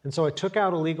 And so I took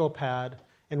out a legal pad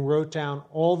and wrote down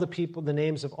the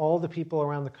names of all the people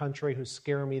around the country who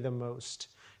scare me the most.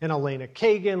 And Elena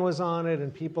Kagan was on it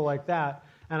and people like that.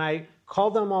 And I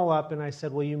called them all up and I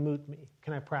said, will you moot me?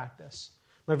 Can I practice?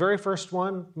 My very first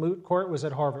moot court, was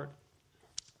at Harvard.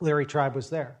 Larry Tribe was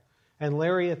there. And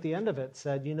Larry, at the end of it,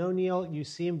 said, Neal, you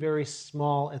seem very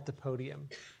small at the podium.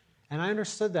 And I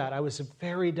understood that. I was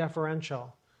very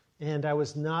deferential, and I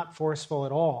was not forceful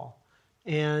at all.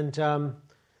 And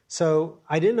so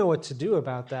I didn't know what to do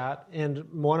about that. And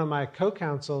one of my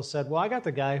co-counsels said, well, I got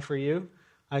the guy for you.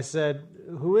 I said,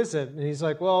 who is it? And he's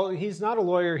like, well, he's not a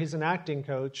lawyer. He's an acting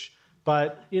coach.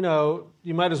 But, you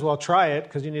might as well try it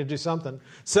because you need to do something.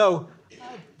 So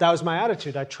that was my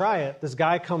attitude. I try it. This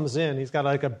guy comes in. He's got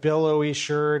like a billowy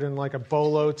shirt and like a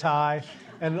bolo tie.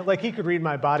 And like he could read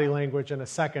my body language in a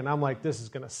second. I'm like, this is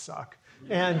going to suck.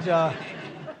 And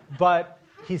but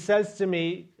he says to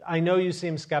me, I know you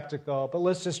seem skeptical, but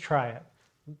let's just try it.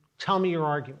 Tell me your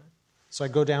argument. So I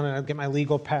go down and I get my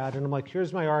legal pad. And I'm like,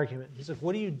 here's my argument. He said,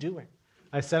 what are you doing?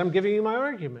 I said, I'm giving you my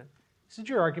argument. He said,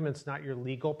 your argument's not your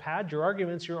legal pad. Your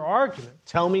argument's your argument.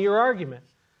 Tell me your argument.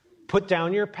 Put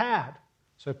down your pad.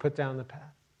 So I put down the pad.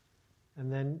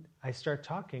 And then I start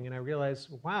talking, and I realize,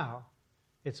 wow,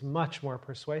 it's much more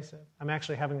persuasive. I'm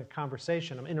actually having a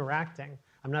conversation. I'm interacting.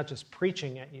 I'm not just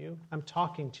preaching at you. I'm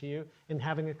talking to you and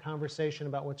having a conversation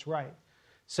about what's right.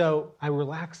 So I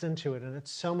relax into it, and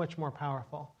it's so much more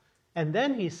powerful. And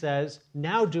then he says,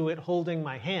 now do it holding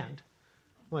my hand.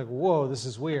 I'm like, whoa, this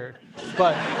is weird.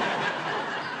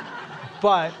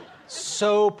 But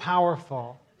so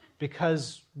powerful,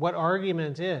 because what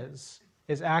argument is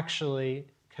actually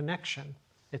connection.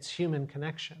 It's human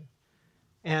connection.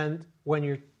 And when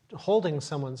you're holding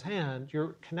someone's hand,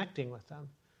 you're connecting with them.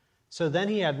 So then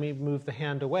he had me move the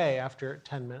hand away after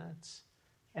 10 minutes.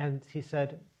 And he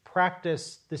said,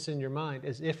 practice this in your mind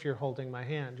as if you're holding my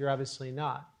hand. You're obviously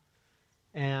not.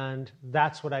 And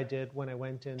that's what I did when I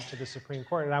went into the Supreme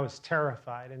Court. And I was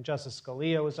terrified. And Justice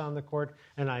Scalia was on the court,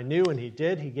 and I knew, and he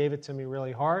did. He gave it to me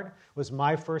really hard. It was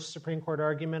my first Supreme Court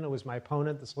argument. It was my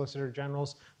opponent, the Solicitor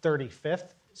General's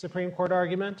 35th Supreme Court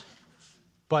argument.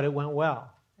 But it went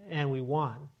well, and we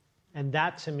won. And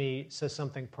that, to me, says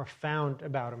something profound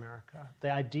about America. The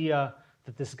idea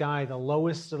that this guy, the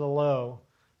lowest of the low,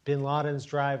 bin Laden's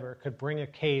driver, could bring a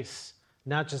case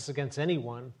not just against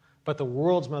anyone, but the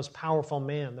world's most powerful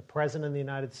man, the President of the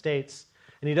United States.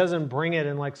 And he doesn't bring it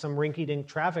in like some rinky-dink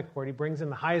traffic court. He brings in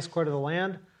the highest court of the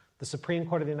land, the Supreme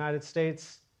Court of the United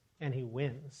States, and he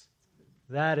wins.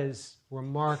 That is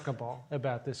remarkable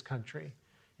about this country.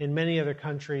 In many other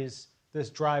countries, this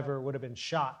driver would have been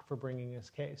shot for bringing his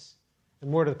case.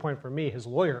 And more to the point for me, his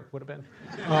lawyer would have been.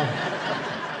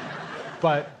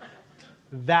 But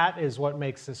that is what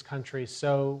makes this country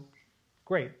so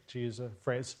great, to use a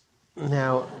phrase.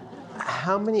 Now,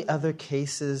 how many other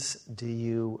cases do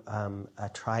you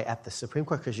try at the Supreme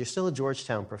Court? Because you're still a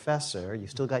Georgetown professor, you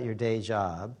still got your day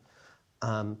job,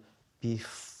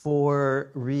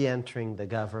 before re-entering the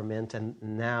government and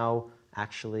now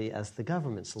actually as the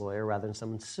government's lawyer rather than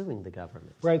someone suing the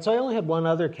government. Right, so I only had one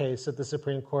other case at the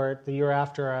Supreme Court the year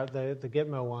after the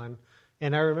Gitmo one.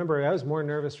 And I remember I was more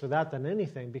nervous for that than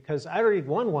anything because I already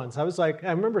won once. I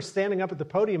remember standing up at the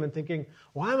podium and thinking,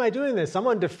 why am I doing this? I'm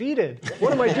undefeated.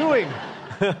 What am I doing?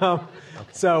 Okay.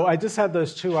 So I just had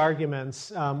those two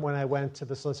arguments when I went to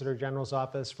the Solicitor General's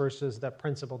office versus the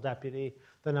principal deputy,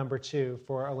 the number 2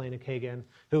 for Elena Kagan,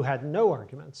 who had no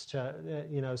arguments.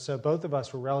 So both of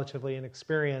us were relatively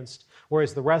inexperienced,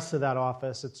 whereas the rest of that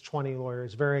office, it's 20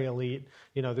 lawyers, very elite.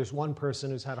 There's one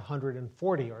person who's had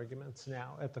 140 arguments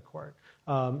now at the court.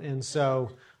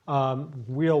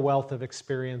 Real wealth of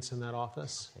experience in that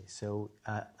office. Okay, so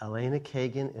Elena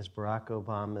Kagan is Barack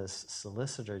Obama's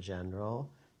Solicitor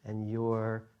General, and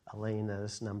you're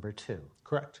Elena's number 2.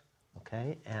 Correct.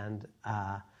 Okay, and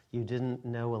you didn't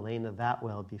know Elena that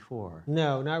well before.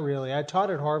 No, not really. I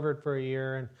taught at Harvard for a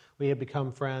year, and we had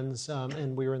become friends,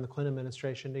 and we were in the Clinton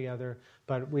administration together,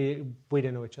 but we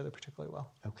didn't know each other particularly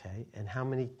well. Okay, and how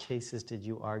many cases did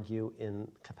you argue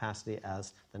in capacity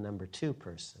as the number 2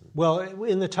 person? Well,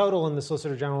 in the total in the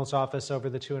Solicitor General's office over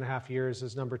the 2.5 years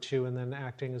as number 2, and then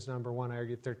acting as number 1, I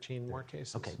argued 13 more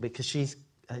cases. Okay, because she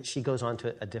goes on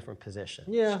to a different position.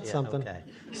 Yeah, something. Okay,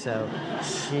 so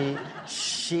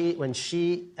when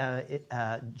she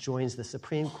joins the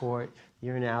Supreme Court,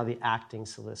 you're now the Acting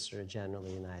Solicitor General of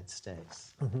the United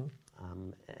States. Mm-hmm.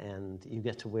 And you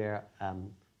get to wear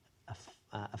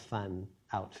a fun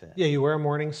outfit. Yeah, you wear a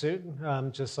morning suit,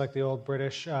 just like the old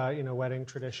British wedding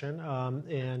tradition,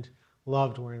 and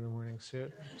loved wearing the morning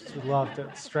suit. Just loved it.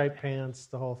 Striped pants,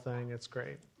 the whole thing. It's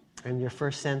great. And your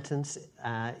first sentence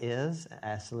is,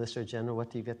 as Solicitor General,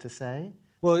 what do you get to say?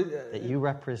 Well, that you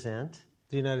represent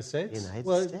the United States? The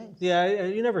United States. Yeah,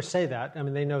 you never say that. I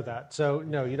mean, they know that. So,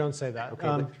 no, you don't say that.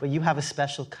 Okay, but you have a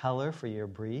special color for your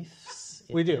briefs?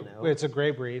 We do. It's a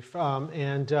gray brief.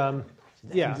 Different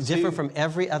from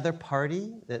every other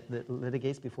party that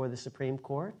litigates before the Supreme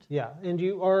Court? Yeah, and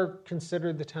you are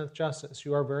considered the 10th Justice.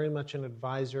 You are very much an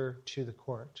advisor to the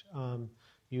court.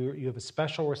 You have a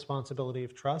special responsibility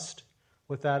of trust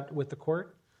with the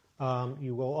court.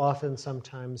 You will often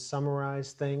sometimes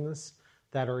summarize things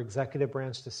that are executive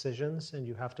branch decisions, and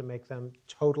you have to make them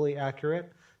totally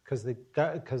accurate because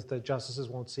the justices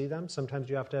won't see them. Sometimes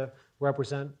you have to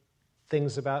represent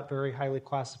things about very highly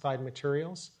classified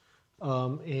materials,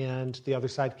 and the other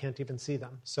side can't even see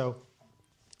them. So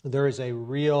there is a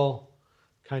real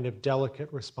kind of delicate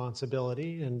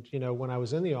responsibility. And when I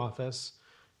was in the office,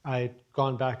 I'd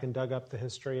gone back and dug up the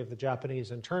history of the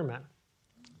Japanese internment.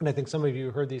 And I think some of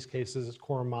you heard these cases,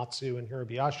 Korematsu and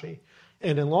Hirabayashi.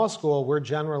 And in law school, we're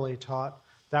generally taught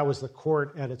that was the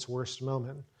court at its worst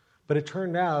moment. But it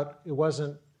turned out it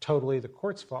wasn't totally the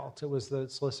court's fault. It was the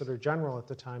Solicitor General at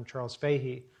the time, Charles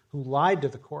Fahey, who lied to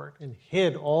the court and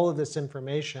hid all of this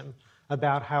information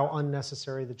about how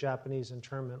unnecessary the Japanese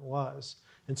internment was.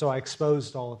 And so I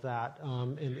exposed all of that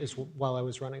while I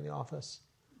was running the office.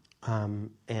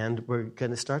 And we're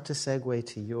going to start to segue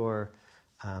to your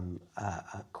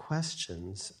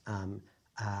questions.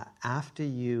 After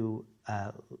you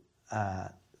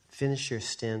finish your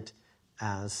stint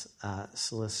as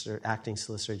Acting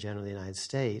Solicitor General of the United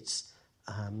States,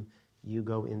 you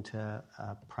go into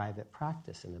private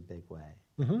practice in a big way.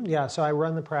 Mm-hmm. Yeah, so I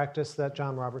run the practice that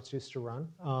John Roberts used to run,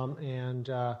 and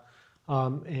for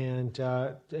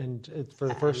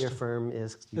the first, your firm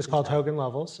is it's called Hogan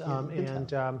Lovells,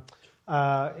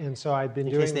 and so I've been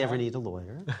doing in case they ever need a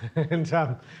lawyer.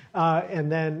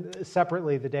 And then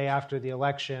separately, the day after the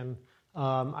election,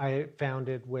 I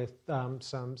founded with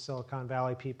some Silicon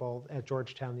Valley people at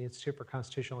Georgetown, the Institute for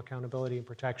Constitutional Accountability and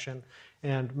Protection,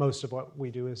 and most of what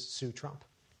we do is sue Trump.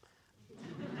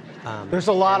 There's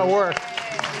a lot of work.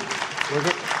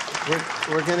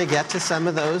 We're going to get to some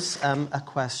of those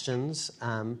questions.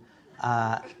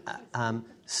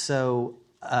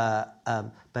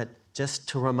 But just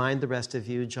to remind the rest of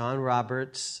you, John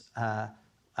Roberts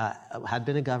had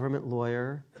been a government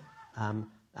lawyer,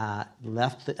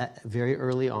 left very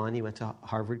early on. He went to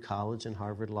Harvard College and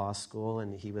Harvard Law School,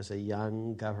 and he was a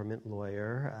young government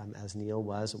lawyer, as Neal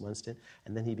was at one stint.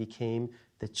 And then he became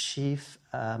the chief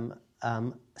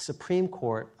Supreme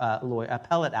Court lawyer,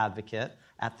 appellate advocate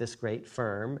at this great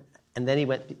firm. And then he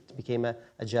became a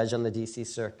judge on the D.C.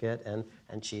 Circuit and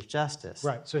Chief Justice.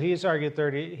 Right. So he argued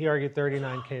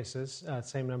 39 cases,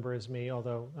 same number as me,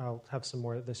 although I'll have some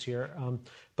more this year. You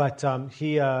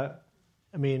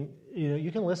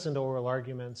can listen to oral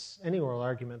arguments, any oral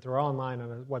argument. They're all online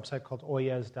on a website called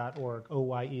oyez.org,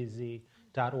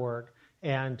 oyez.org.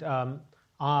 And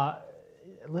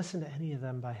listen to any of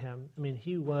them by him. I mean,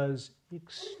 he was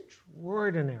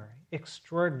extraordinary.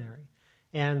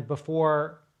 And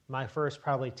before my first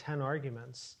probably 10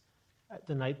 arguments,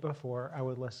 the night before, I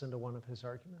would listen to one of his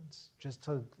arguments just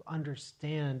to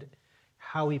understand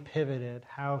how he pivoted,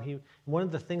 one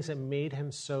of the things that made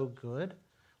him so good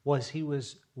was he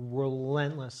was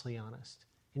relentlessly honest.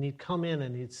 And he'd come in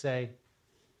and he'd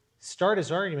start his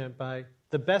argument by,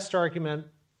 the best argument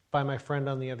by my friend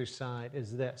on the other side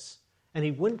is this. And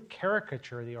he wouldn't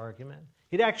caricature the argument.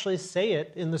 He'd actually say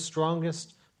it in the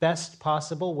strongest, best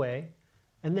possible way,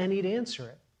 and then he'd answer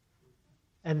it.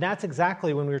 And that's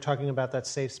exactly when we were talking about that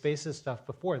safe spaces stuff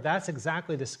before. That's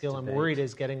exactly the skill I'm worried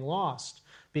is getting lost,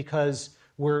 because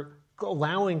we're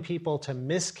allowing people to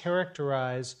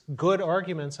mischaracterize good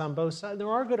arguments on both sides.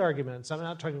 There are good arguments.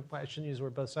 I shouldn't use the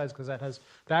word both sides because that has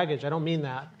baggage. I don't mean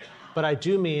that. But I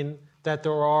do mean that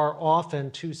there are often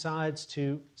two sides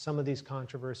to some of these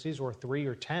controversies, or 3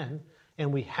 or 10,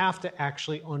 and we have to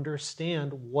actually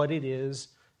understand what it is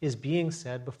being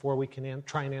said before we can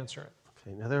try and answer it.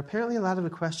 Okay, now there are apparently a lot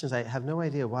of questions, I have no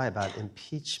idea why, about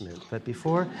impeachment. But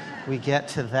before we get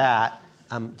to that,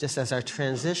 just as our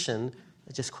transition,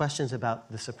 just questions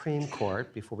about the Supreme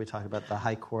Court, before we talk about the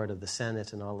High Court of the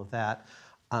Senate and all of that.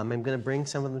 I'm going to bring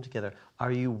some of them together.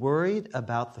 Are you worried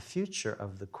about the future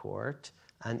of the court,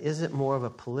 and is it more of a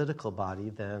political body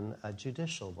than a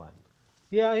judicial one?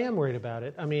 Yeah, I am worried about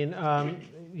it. I mean,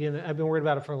 I've been worried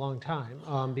about it for a long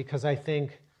time because I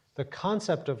think the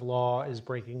concept of law is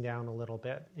breaking down a little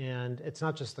bit. And it's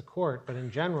not just the court, but in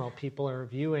general, people are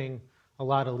viewing a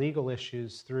lot of legal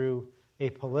issues through a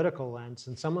political lens.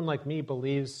 And someone like me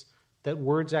believes that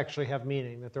words actually have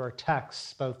meaning, that there are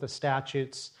texts, both the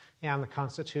statutes and the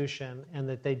Constitution, and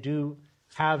that they do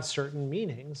have certain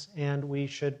meanings. And we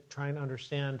should try and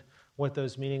understand what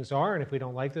those meanings are. And if we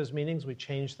don't like those meanings, we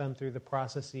change them through the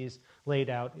processes laid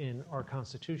out in our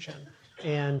Constitution.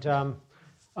 And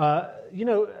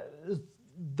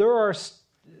there are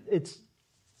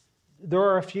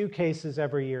a few cases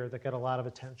every year that get a lot of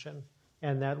attention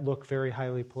and that look very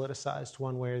highly politicized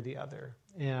one way or the other.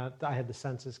 And I had the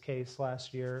census case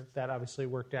last year that obviously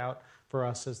worked out for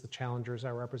us as the challengers. I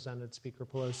represented Speaker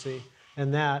Pelosi.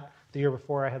 And that, the year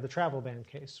before, I had the travel ban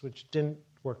case, which didn't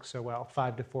work so well,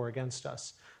 5-4 against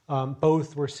us.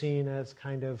 Both were seen as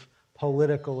kind of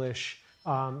political-ish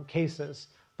cases.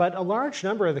 But a large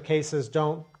number of the cases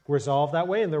don't resolve that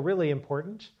way, and they're really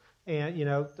important. And,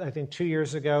 I think 2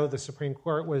 years ago, the Supreme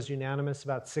Court was unanimous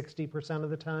about 60%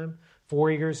 of the time. 4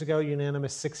 years ago,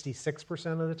 unanimous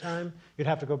 66% of the time. You'd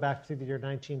have to go back to the year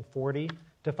 1940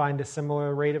 to find a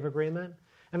similar rate of agreement.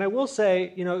 And I will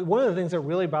say, one of the things that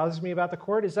really bothers me about the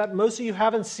court is that most of you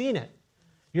haven't seen it.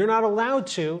 You're not allowed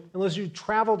to unless you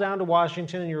travel down to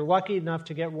Washington and you're lucky enough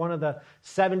to get one of the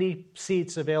 70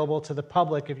 seats available to the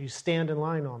public if you stand in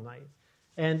line all night.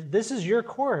 And this is your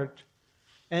court.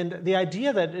 And the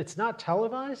idea that it's not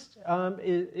televised,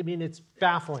 it's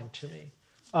baffling to me.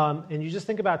 And you just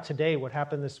think about today, what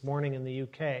happened this morning in the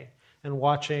UK, and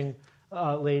watching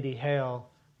Lady Hale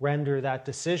render that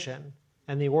decision,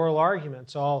 and the oral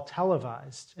arguments all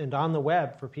televised and on the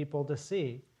web for people to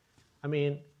see. I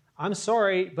mean, I'm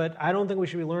sorry, but I don't think we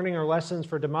should be learning our lessons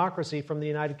for democracy from the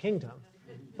United Kingdom.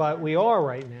 But we are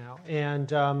right now.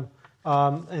 And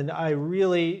I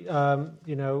really,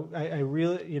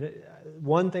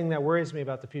 one thing that worries me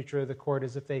about the future of the court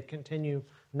is if they continue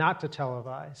not to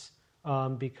televise,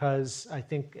 because I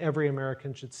think every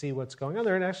American should see what's going on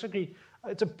there. And actually,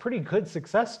 it's a pretty good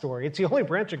success story. It's the only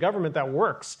branch of government that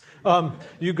works.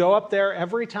 You go up there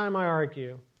every time I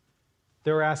argue,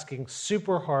 they're asking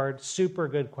super hard, super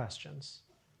good questions.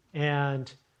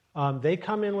 And they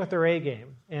come in with their A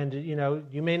game. And,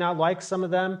 you may not like some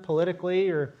of them politically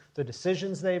or the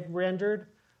decisions they've rendered,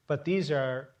 but these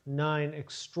are 9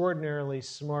 extraordinarily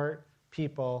smart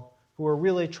people who are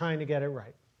really trying to get it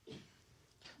right.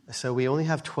 So we only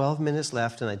have 12 minutes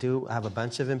left, and I do have a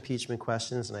bunch of impeachment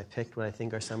questions, and I picked what I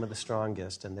think are some of the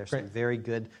strongest, and there's some very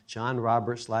good John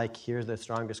Roberts-like, here's the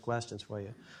strongest questions for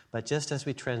you. But just as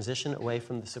we transition away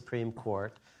from the Supreme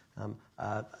Court,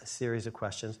 a series of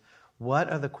questions.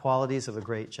 What are the qualities of a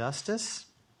great justice?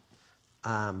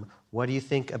 What do you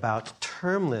think about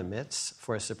term limits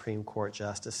for Supreme Court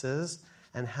justices?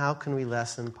 And how can we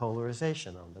lessen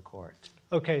polarization on the court?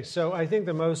 Okay, so I think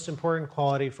the most important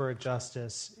quality for a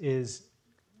justice is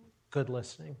good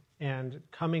listening and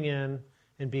coming in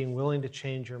and being willing to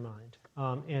change your mind.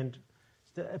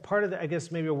 Part of I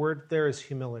guess maybe a word there is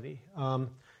humility.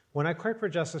 When I clerked for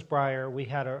Justice Breyer, we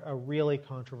had a really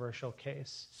controversial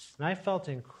case, and I felt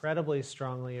incredibly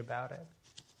strongly about it.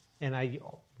 And I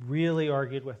really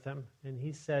argued with him, and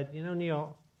he said,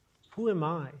 Neal, who am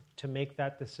I to make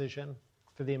that decision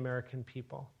for the American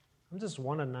people? I'm just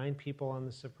one of 9 people on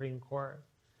the Supreme Court.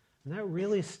 And that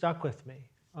really stuck with me.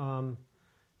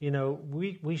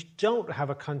 We don't have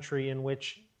a country in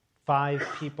which 5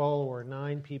 people or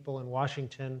 9 people in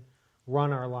Washington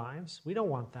run our lives. We don't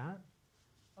want that.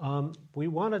 We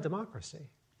want a democracy.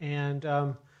 And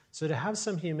so to have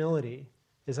some humility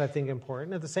is, I think,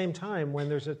 important. At the same time, when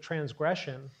there's a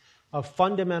transgression of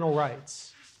fundamental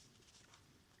rights,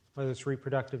 whether it's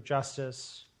reproductive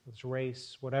justice, it's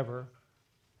race, whatever,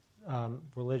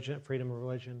 religion, freedom of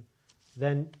religion,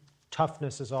 then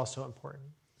toughness is also important.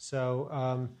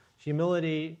 So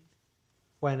humility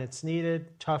when it's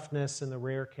needed, toughness in the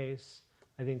rare case,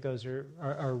 I think those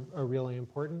are really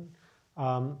important.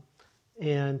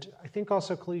 And I think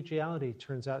also collegiality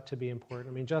turns out to be important.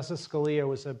 I mean, Justice Scalia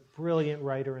was a brilliant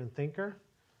writer and thinker,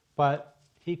 but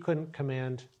he couldn't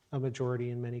command a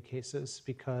majority in many cases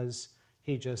because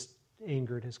he just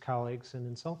angered his colleagues and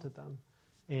insulted them.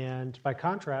 And by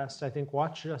contrast, I think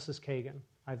watch Justice Kagan.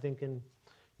 I think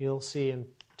you'll see in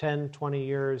 10, 20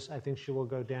 years, I think she will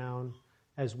go down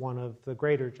as one of the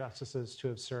greater justices to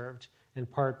have served, in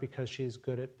part because she's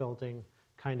good at building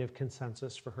kind of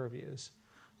consensus for her views.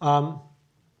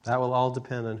 That will all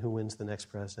depend on who wins the next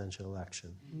presidential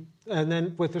election. And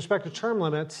then with respect to term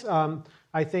limits,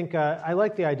 I think I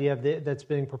like the idea that's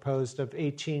being proposed of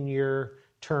 18-year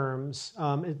terms.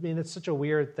 I mean, it's such a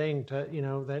weird thing to,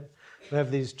 that we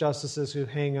have these justices who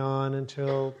hang on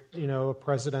until, a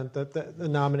president that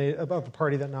nominated of a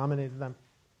party that nominated them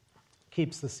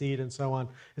keeps the seat and so on.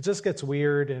 It just gets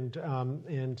weird, and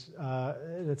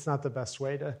it's not the best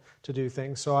way to do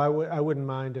things. So I wouldn't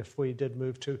mind if we did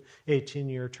move to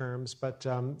 18-year terms, but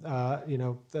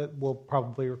that will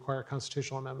probably require a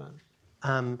constitutional amendment.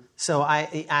 So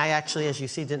I actually, as you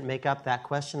see, didn't make up that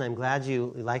question. I'm glad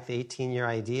you like the 18-year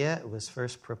idea. It was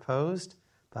first proposed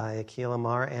by Akhil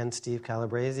Amar and Steve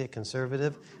Calabresi, a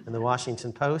conservative, in the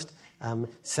Washington Post.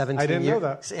 17 I didn't know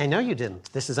that. I know you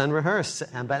didn't. This is unrehearsed.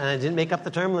 And I didn't make up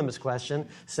the term limits question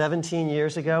 17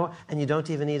 years ago, and you don't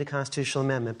even need a constitutional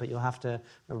amendment, but you'll have to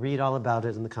read all about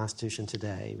it in the Constitution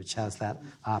today, which has that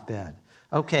op-ed.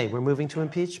 Okay, we're moving to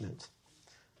impeachment.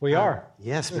 We are.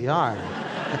 Yes, we are.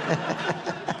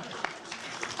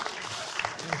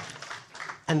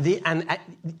 And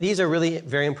these are really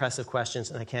very impressive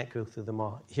questions, and I can't go through them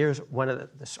all. Here's one of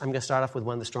I'm going to start off with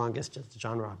one of the strongest,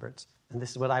 John Roberts, and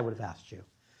this is what I would have asked you.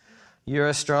 You're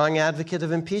a strong advocate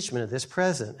of impeachment of this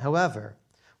president. However,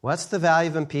 what's the value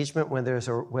of impeachment where there's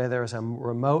a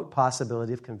remote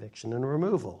possibility of conviction and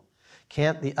removal?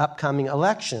 Can't the upcoming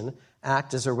election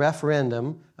act as a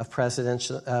referendum of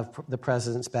the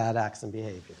president's bad acts and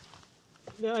behavior?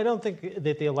 No, I don't think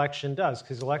that the election does,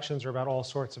 because elections are about all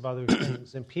sorts of other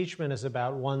things. Impeachment is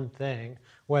about one thing,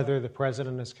 whether the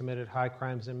president has committed high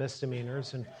crimes and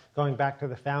misdemeanors. And going back to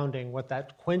the founding, what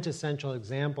that quintessential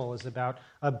example is about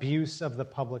abuse of the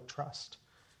public trust.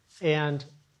 And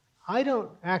I don't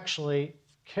actually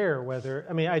care whether,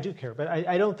 I do care, but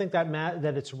I don't think that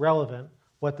it's relevant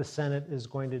what the Senate is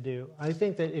going to do. I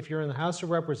think that if you're in the House of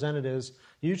Representatives,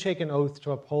 you take an oath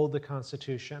to uphold the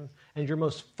Constitution, and your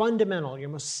most fundamental, your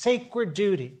most sacred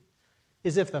duty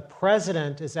is if the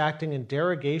president is acting in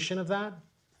derogation of that,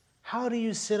 how do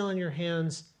you sit on your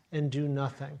hands and do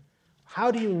nothing? How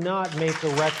do you not make a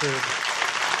record?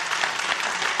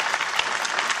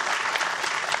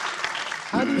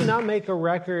 How do you not make a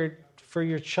record for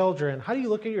your children? How do you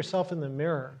look at yourself in the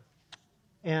mirror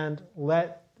and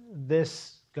let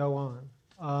this go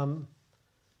on?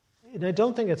 And I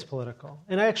don't think it's political.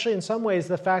 And actually, in some ways,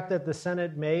 the fact that the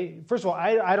Senate first of all,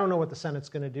 I don't know what the Senate's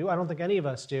going to do. I don't think any of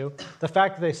us do. The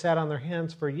fact that they sat on their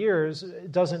hands for years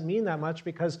doesn't mean that much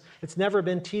because it's never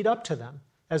been teed up to them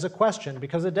as a question,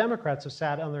 because the Democrats have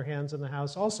sat on their hands in the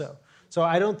House also. So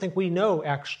I don't think we know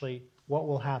actually what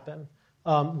will happen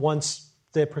once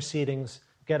the proceedings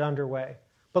get underway.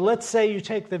 But let's say you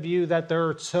take the view that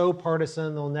they're so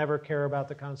partisan they'll never care about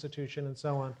the Constitution and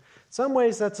so on. In some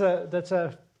ways, that's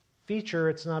a feature,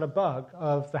 it's not a bug,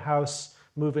 of the House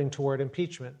moving toward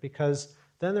impeachment, because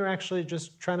then they're actually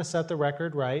just trying to set the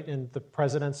record right, and the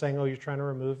president saying, oh, you're trying to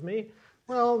remove me?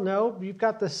 Well, no, you've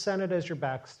got the Senate as your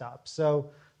backstop.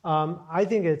 So I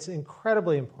think it's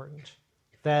incredibly important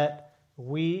that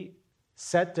we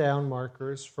set down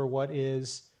markers for what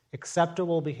is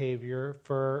acceptable behavior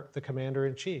for the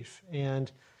commander-in-chief.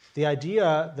 And the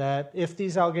idea that if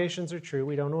these allegations are true,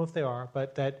 we don't know if they are,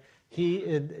 but that he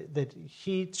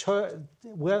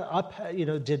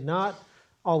did not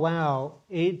allow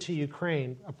aid to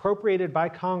Ukraine appropriated by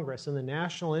Congress in the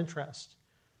national interest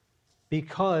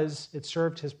because it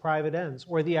served his private ends,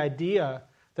 or the idea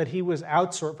that he was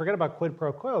forget about quid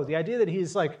pro quo, the idea that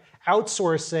he's like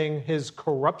outsourcing his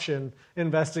corruption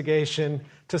investigation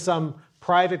to some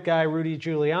private guy, Rudy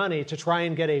Giuliani, to try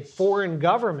and get a foreign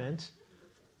government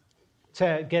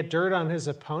to get dirt on his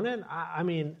opponent. I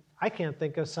mean, I can't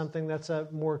think of something that's a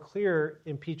more clear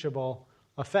impeachable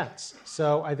offense.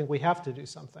 So I think we have to do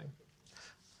something.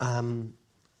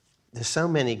 There's so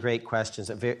many great questions.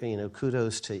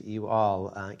 Kudos to you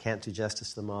all. Can't do justice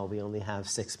to them all. We only have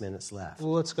 6 minutes left.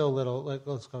 Well, let's go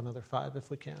another 5 if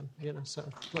we can. So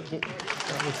we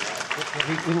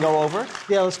can go over.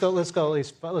 Yeah, let's go at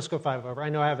least. Let's go 5 over. I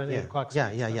know I have an 8 o'clock. Yeah.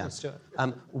 Let's do it.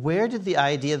 Where did the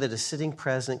idea that a sitting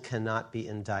president cannot be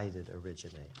indicted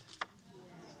originate?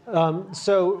 In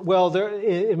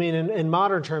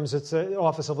modern terms, it's the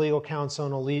Office of Legal Counsel,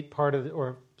 an elite part of, it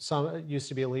used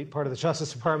to be elite part of the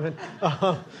Justice Department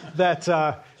that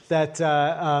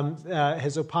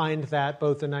has opined that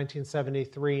both in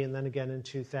 1973 and then again in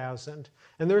 2000.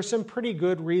 And there are some pretty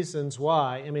good reasons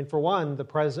why. I mean, for one,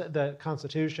 the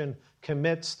Constitution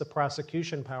commits the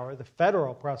prosecution power, the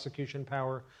federal prosecution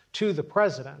power, to the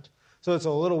president. So it's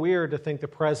a little weird to think the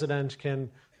president can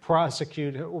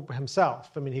prosecute himself.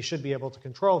 I mean, he should be able to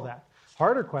control that.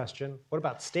 Harder question, what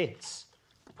about states?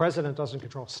 The president doesn't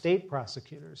control state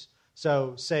prosecutors.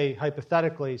 So say,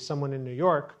 hypothetically, someone in New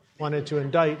York wanted to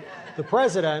indict the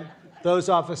president, those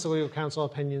Office of Legal Counsel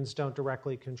opinions don't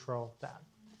directly control that.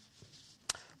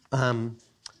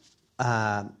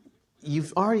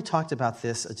 You've already talked about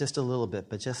this just a little bit,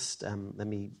 but just let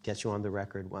me get you on the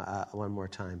record one more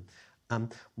time.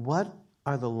 What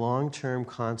are the long-term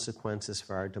consequences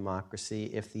for our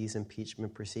democracy if these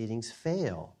impeachment proceedings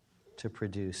fail to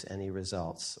produce any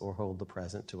results or hold the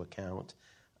president to account?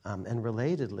 And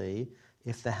relatedly,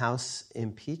 if the House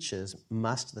impeaches,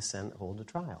 must the Senate hold a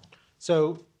trial?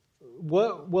 So,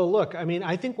 look, I mean,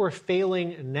 I think we're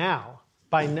failing now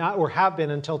by not, or have been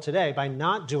until today, by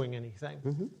not doing anything.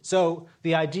 Mm-hmm. So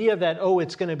the idea that,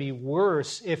 it's going to be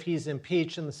worse if he's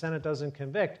impeached and the Senate doesn't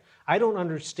convict, I don't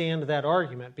understand that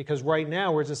argument, because right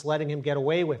now we're just letting him get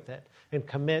away with it and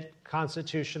commit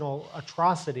constitutional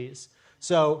atrocities.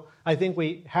 So I think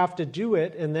we have to do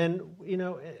it, and then,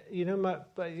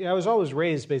 I was always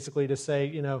raised basically to say,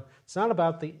 it's not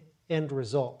about the end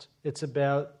result. It's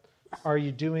about, are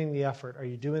you doing the effort? Are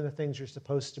you doing the things you're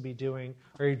supposed to be doing?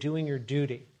 Are you doing your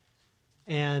duty?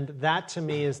 And that, to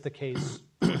me, is the case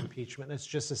for impeachment. It's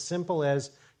just as simple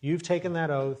as you've taken that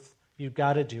oath, you've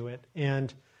got to do it.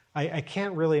 And I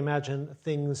can't really imagine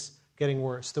things getting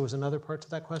worse. There was another part to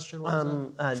that question.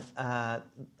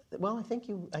 Well, I think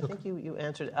you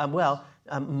answered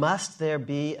it. Must there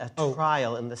be a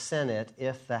trial in the Senate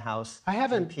if the House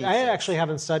impeaches? I actually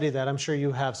haven't studied that. I'm sure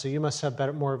you have, so you must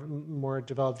have more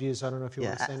developed views. I don't know if you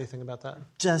want to say anything about that.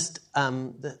 Just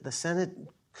the Senate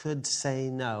could say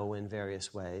no in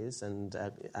various ways, and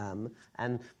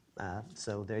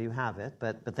so there you have it.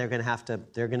 But they're going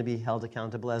to be held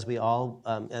accountable, as we all,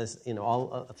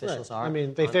 all officials are. I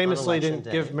mean, they famously didn't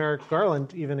give Merrick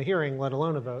Garland even a hearing, let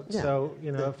alone a vote. Yeah. So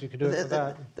if you could do it for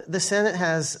that. The Senate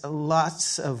has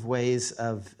lots of ways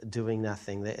of doing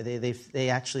nothing. They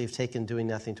actually have taken doing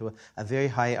nothing to a very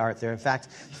high art there. In fact,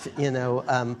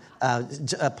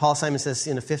 Paul Simon says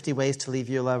 50 ways to leave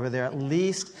your lover. There are at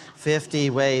least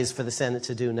 50 ways for the Senate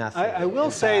to do nothing. I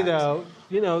will say though.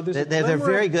 They're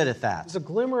very good at that. There's a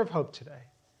glimmer of hope today.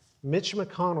 Mitch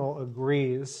McConnell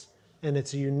agrees, and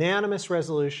it's a unanimous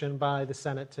resolution by the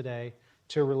Senate today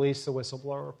to release the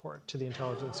whistleblower report to the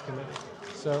Intelligence Committee.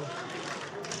 So,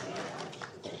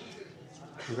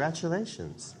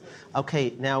 congratulations.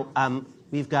 Okay, now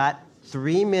we've got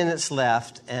 3 minutes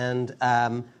left, and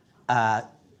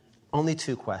only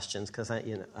 2 questions, because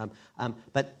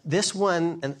but this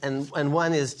one and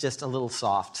one is just a little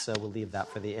soft, so we'll leave that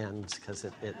for the end, because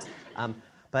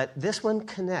but this one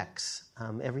connects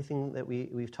everything that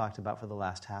we've talked about for the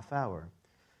last half hour.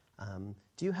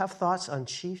 Do you have thoughts on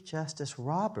Chief Justice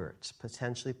Roberts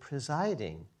potentially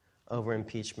presiding over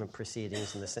impeachment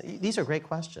proceedings in the Senate? These are great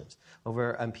questions.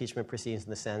 Over impeachment proceedings in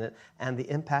the Senate and the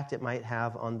impact it might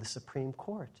have on the Supreme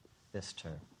Court this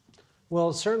term.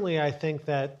 Well, certainly I think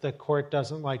that the court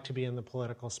doesn't like to be in the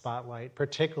political spotlight,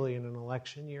 particularly in an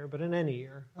election year, but in any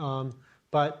year.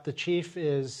 But the chief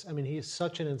is, he's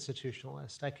such an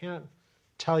institutionalist. I can't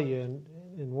tell you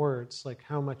in words like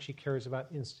how much he cares about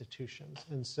institutions.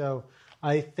 And so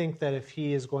I think that if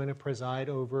he is going to preside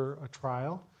over a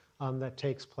trial that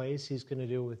takes place, he's going to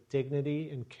do it with dignity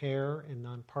and care and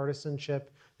nonpartisanship,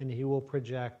 and he will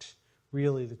project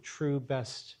really the true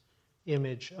best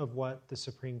image of what the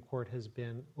Supreme Court has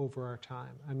been over our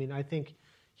time. I think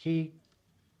he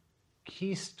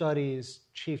studies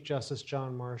Chief Justice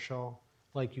John Marshall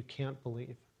like you can't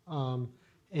believe,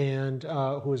 and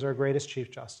who is our greatest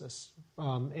Chief Justice.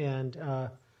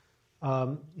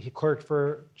 He clerked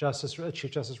for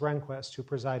Chief Justice Rehnquist, who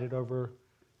presided over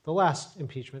the last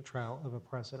impeachment trial of a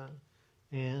president.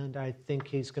 And I think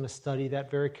he's going to study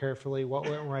that very carefully, what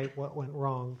went right, what went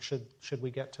wrong, should we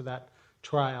get to that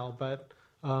trial. But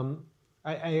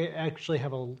I actually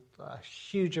have a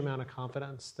huge amount of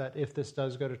confidence that if this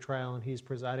does go to trial and he's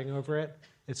presiding over it,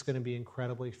 it's going to be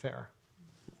incredibly fair.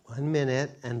 1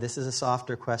 minute, and this is a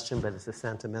softer question, but it's a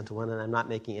sentimental one, and I'm not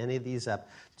making any of these up.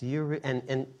 Do you?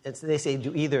 And they say,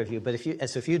 do either of you? But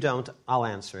if you don't, I'll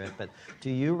answer it. But do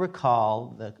you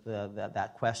recall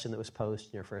that question that was posed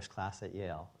in your first class at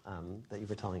Yale that you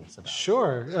were telling us about?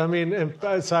 Sure. So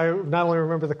I not only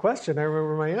remember the question, I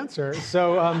remember my answer.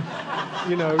 So,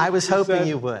 I was hoping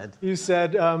you would. You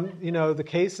said, the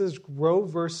case is Roe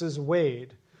versus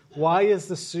Wade. Why is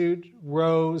the suit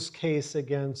Roe's case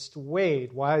against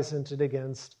Wade? Why isn't it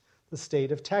against the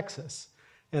state of Texas?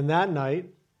 And that night,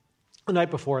 the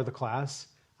night before the class,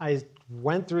 I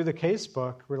went through the case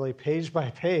book, really page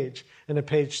by page, and at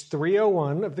page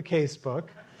 301 of the case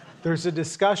book, there's a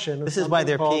discussion. This is why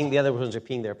the other ones are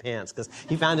peeing their pants, because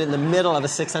he found it in the middle of a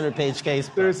 600-page case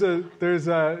book.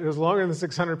 It was longer than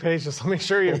 600 pages, let me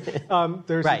assure you.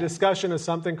 There's a discussion of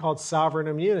something called sovereign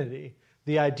immunity.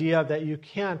 The idea that you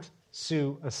can't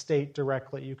sue a state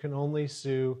directly. You can only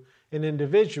sue an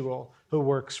individual who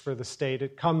works for the state.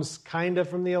 It comes kind of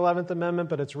from the 11th Amendment,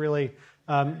 but it's really,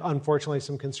 unfortunately,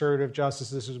 some conservative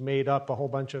justices who made up a whole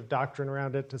bunch of doctrine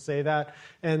around it to say that.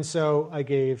 And so I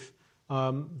gave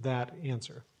that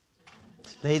answer.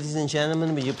 Ladies and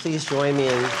gentlemen, will you please join me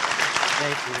in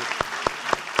thank you.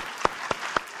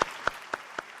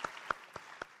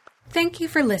 Thank you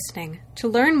for listening. To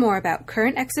learn more about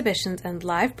current exhibitions and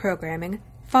live programming,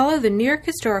 follow the New York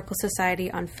Historical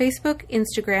Society on Facebook,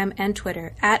 Instagram, and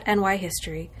Twitter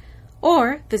 @NYHistory,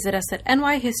 or visit us at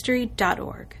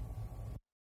nyhistory.org.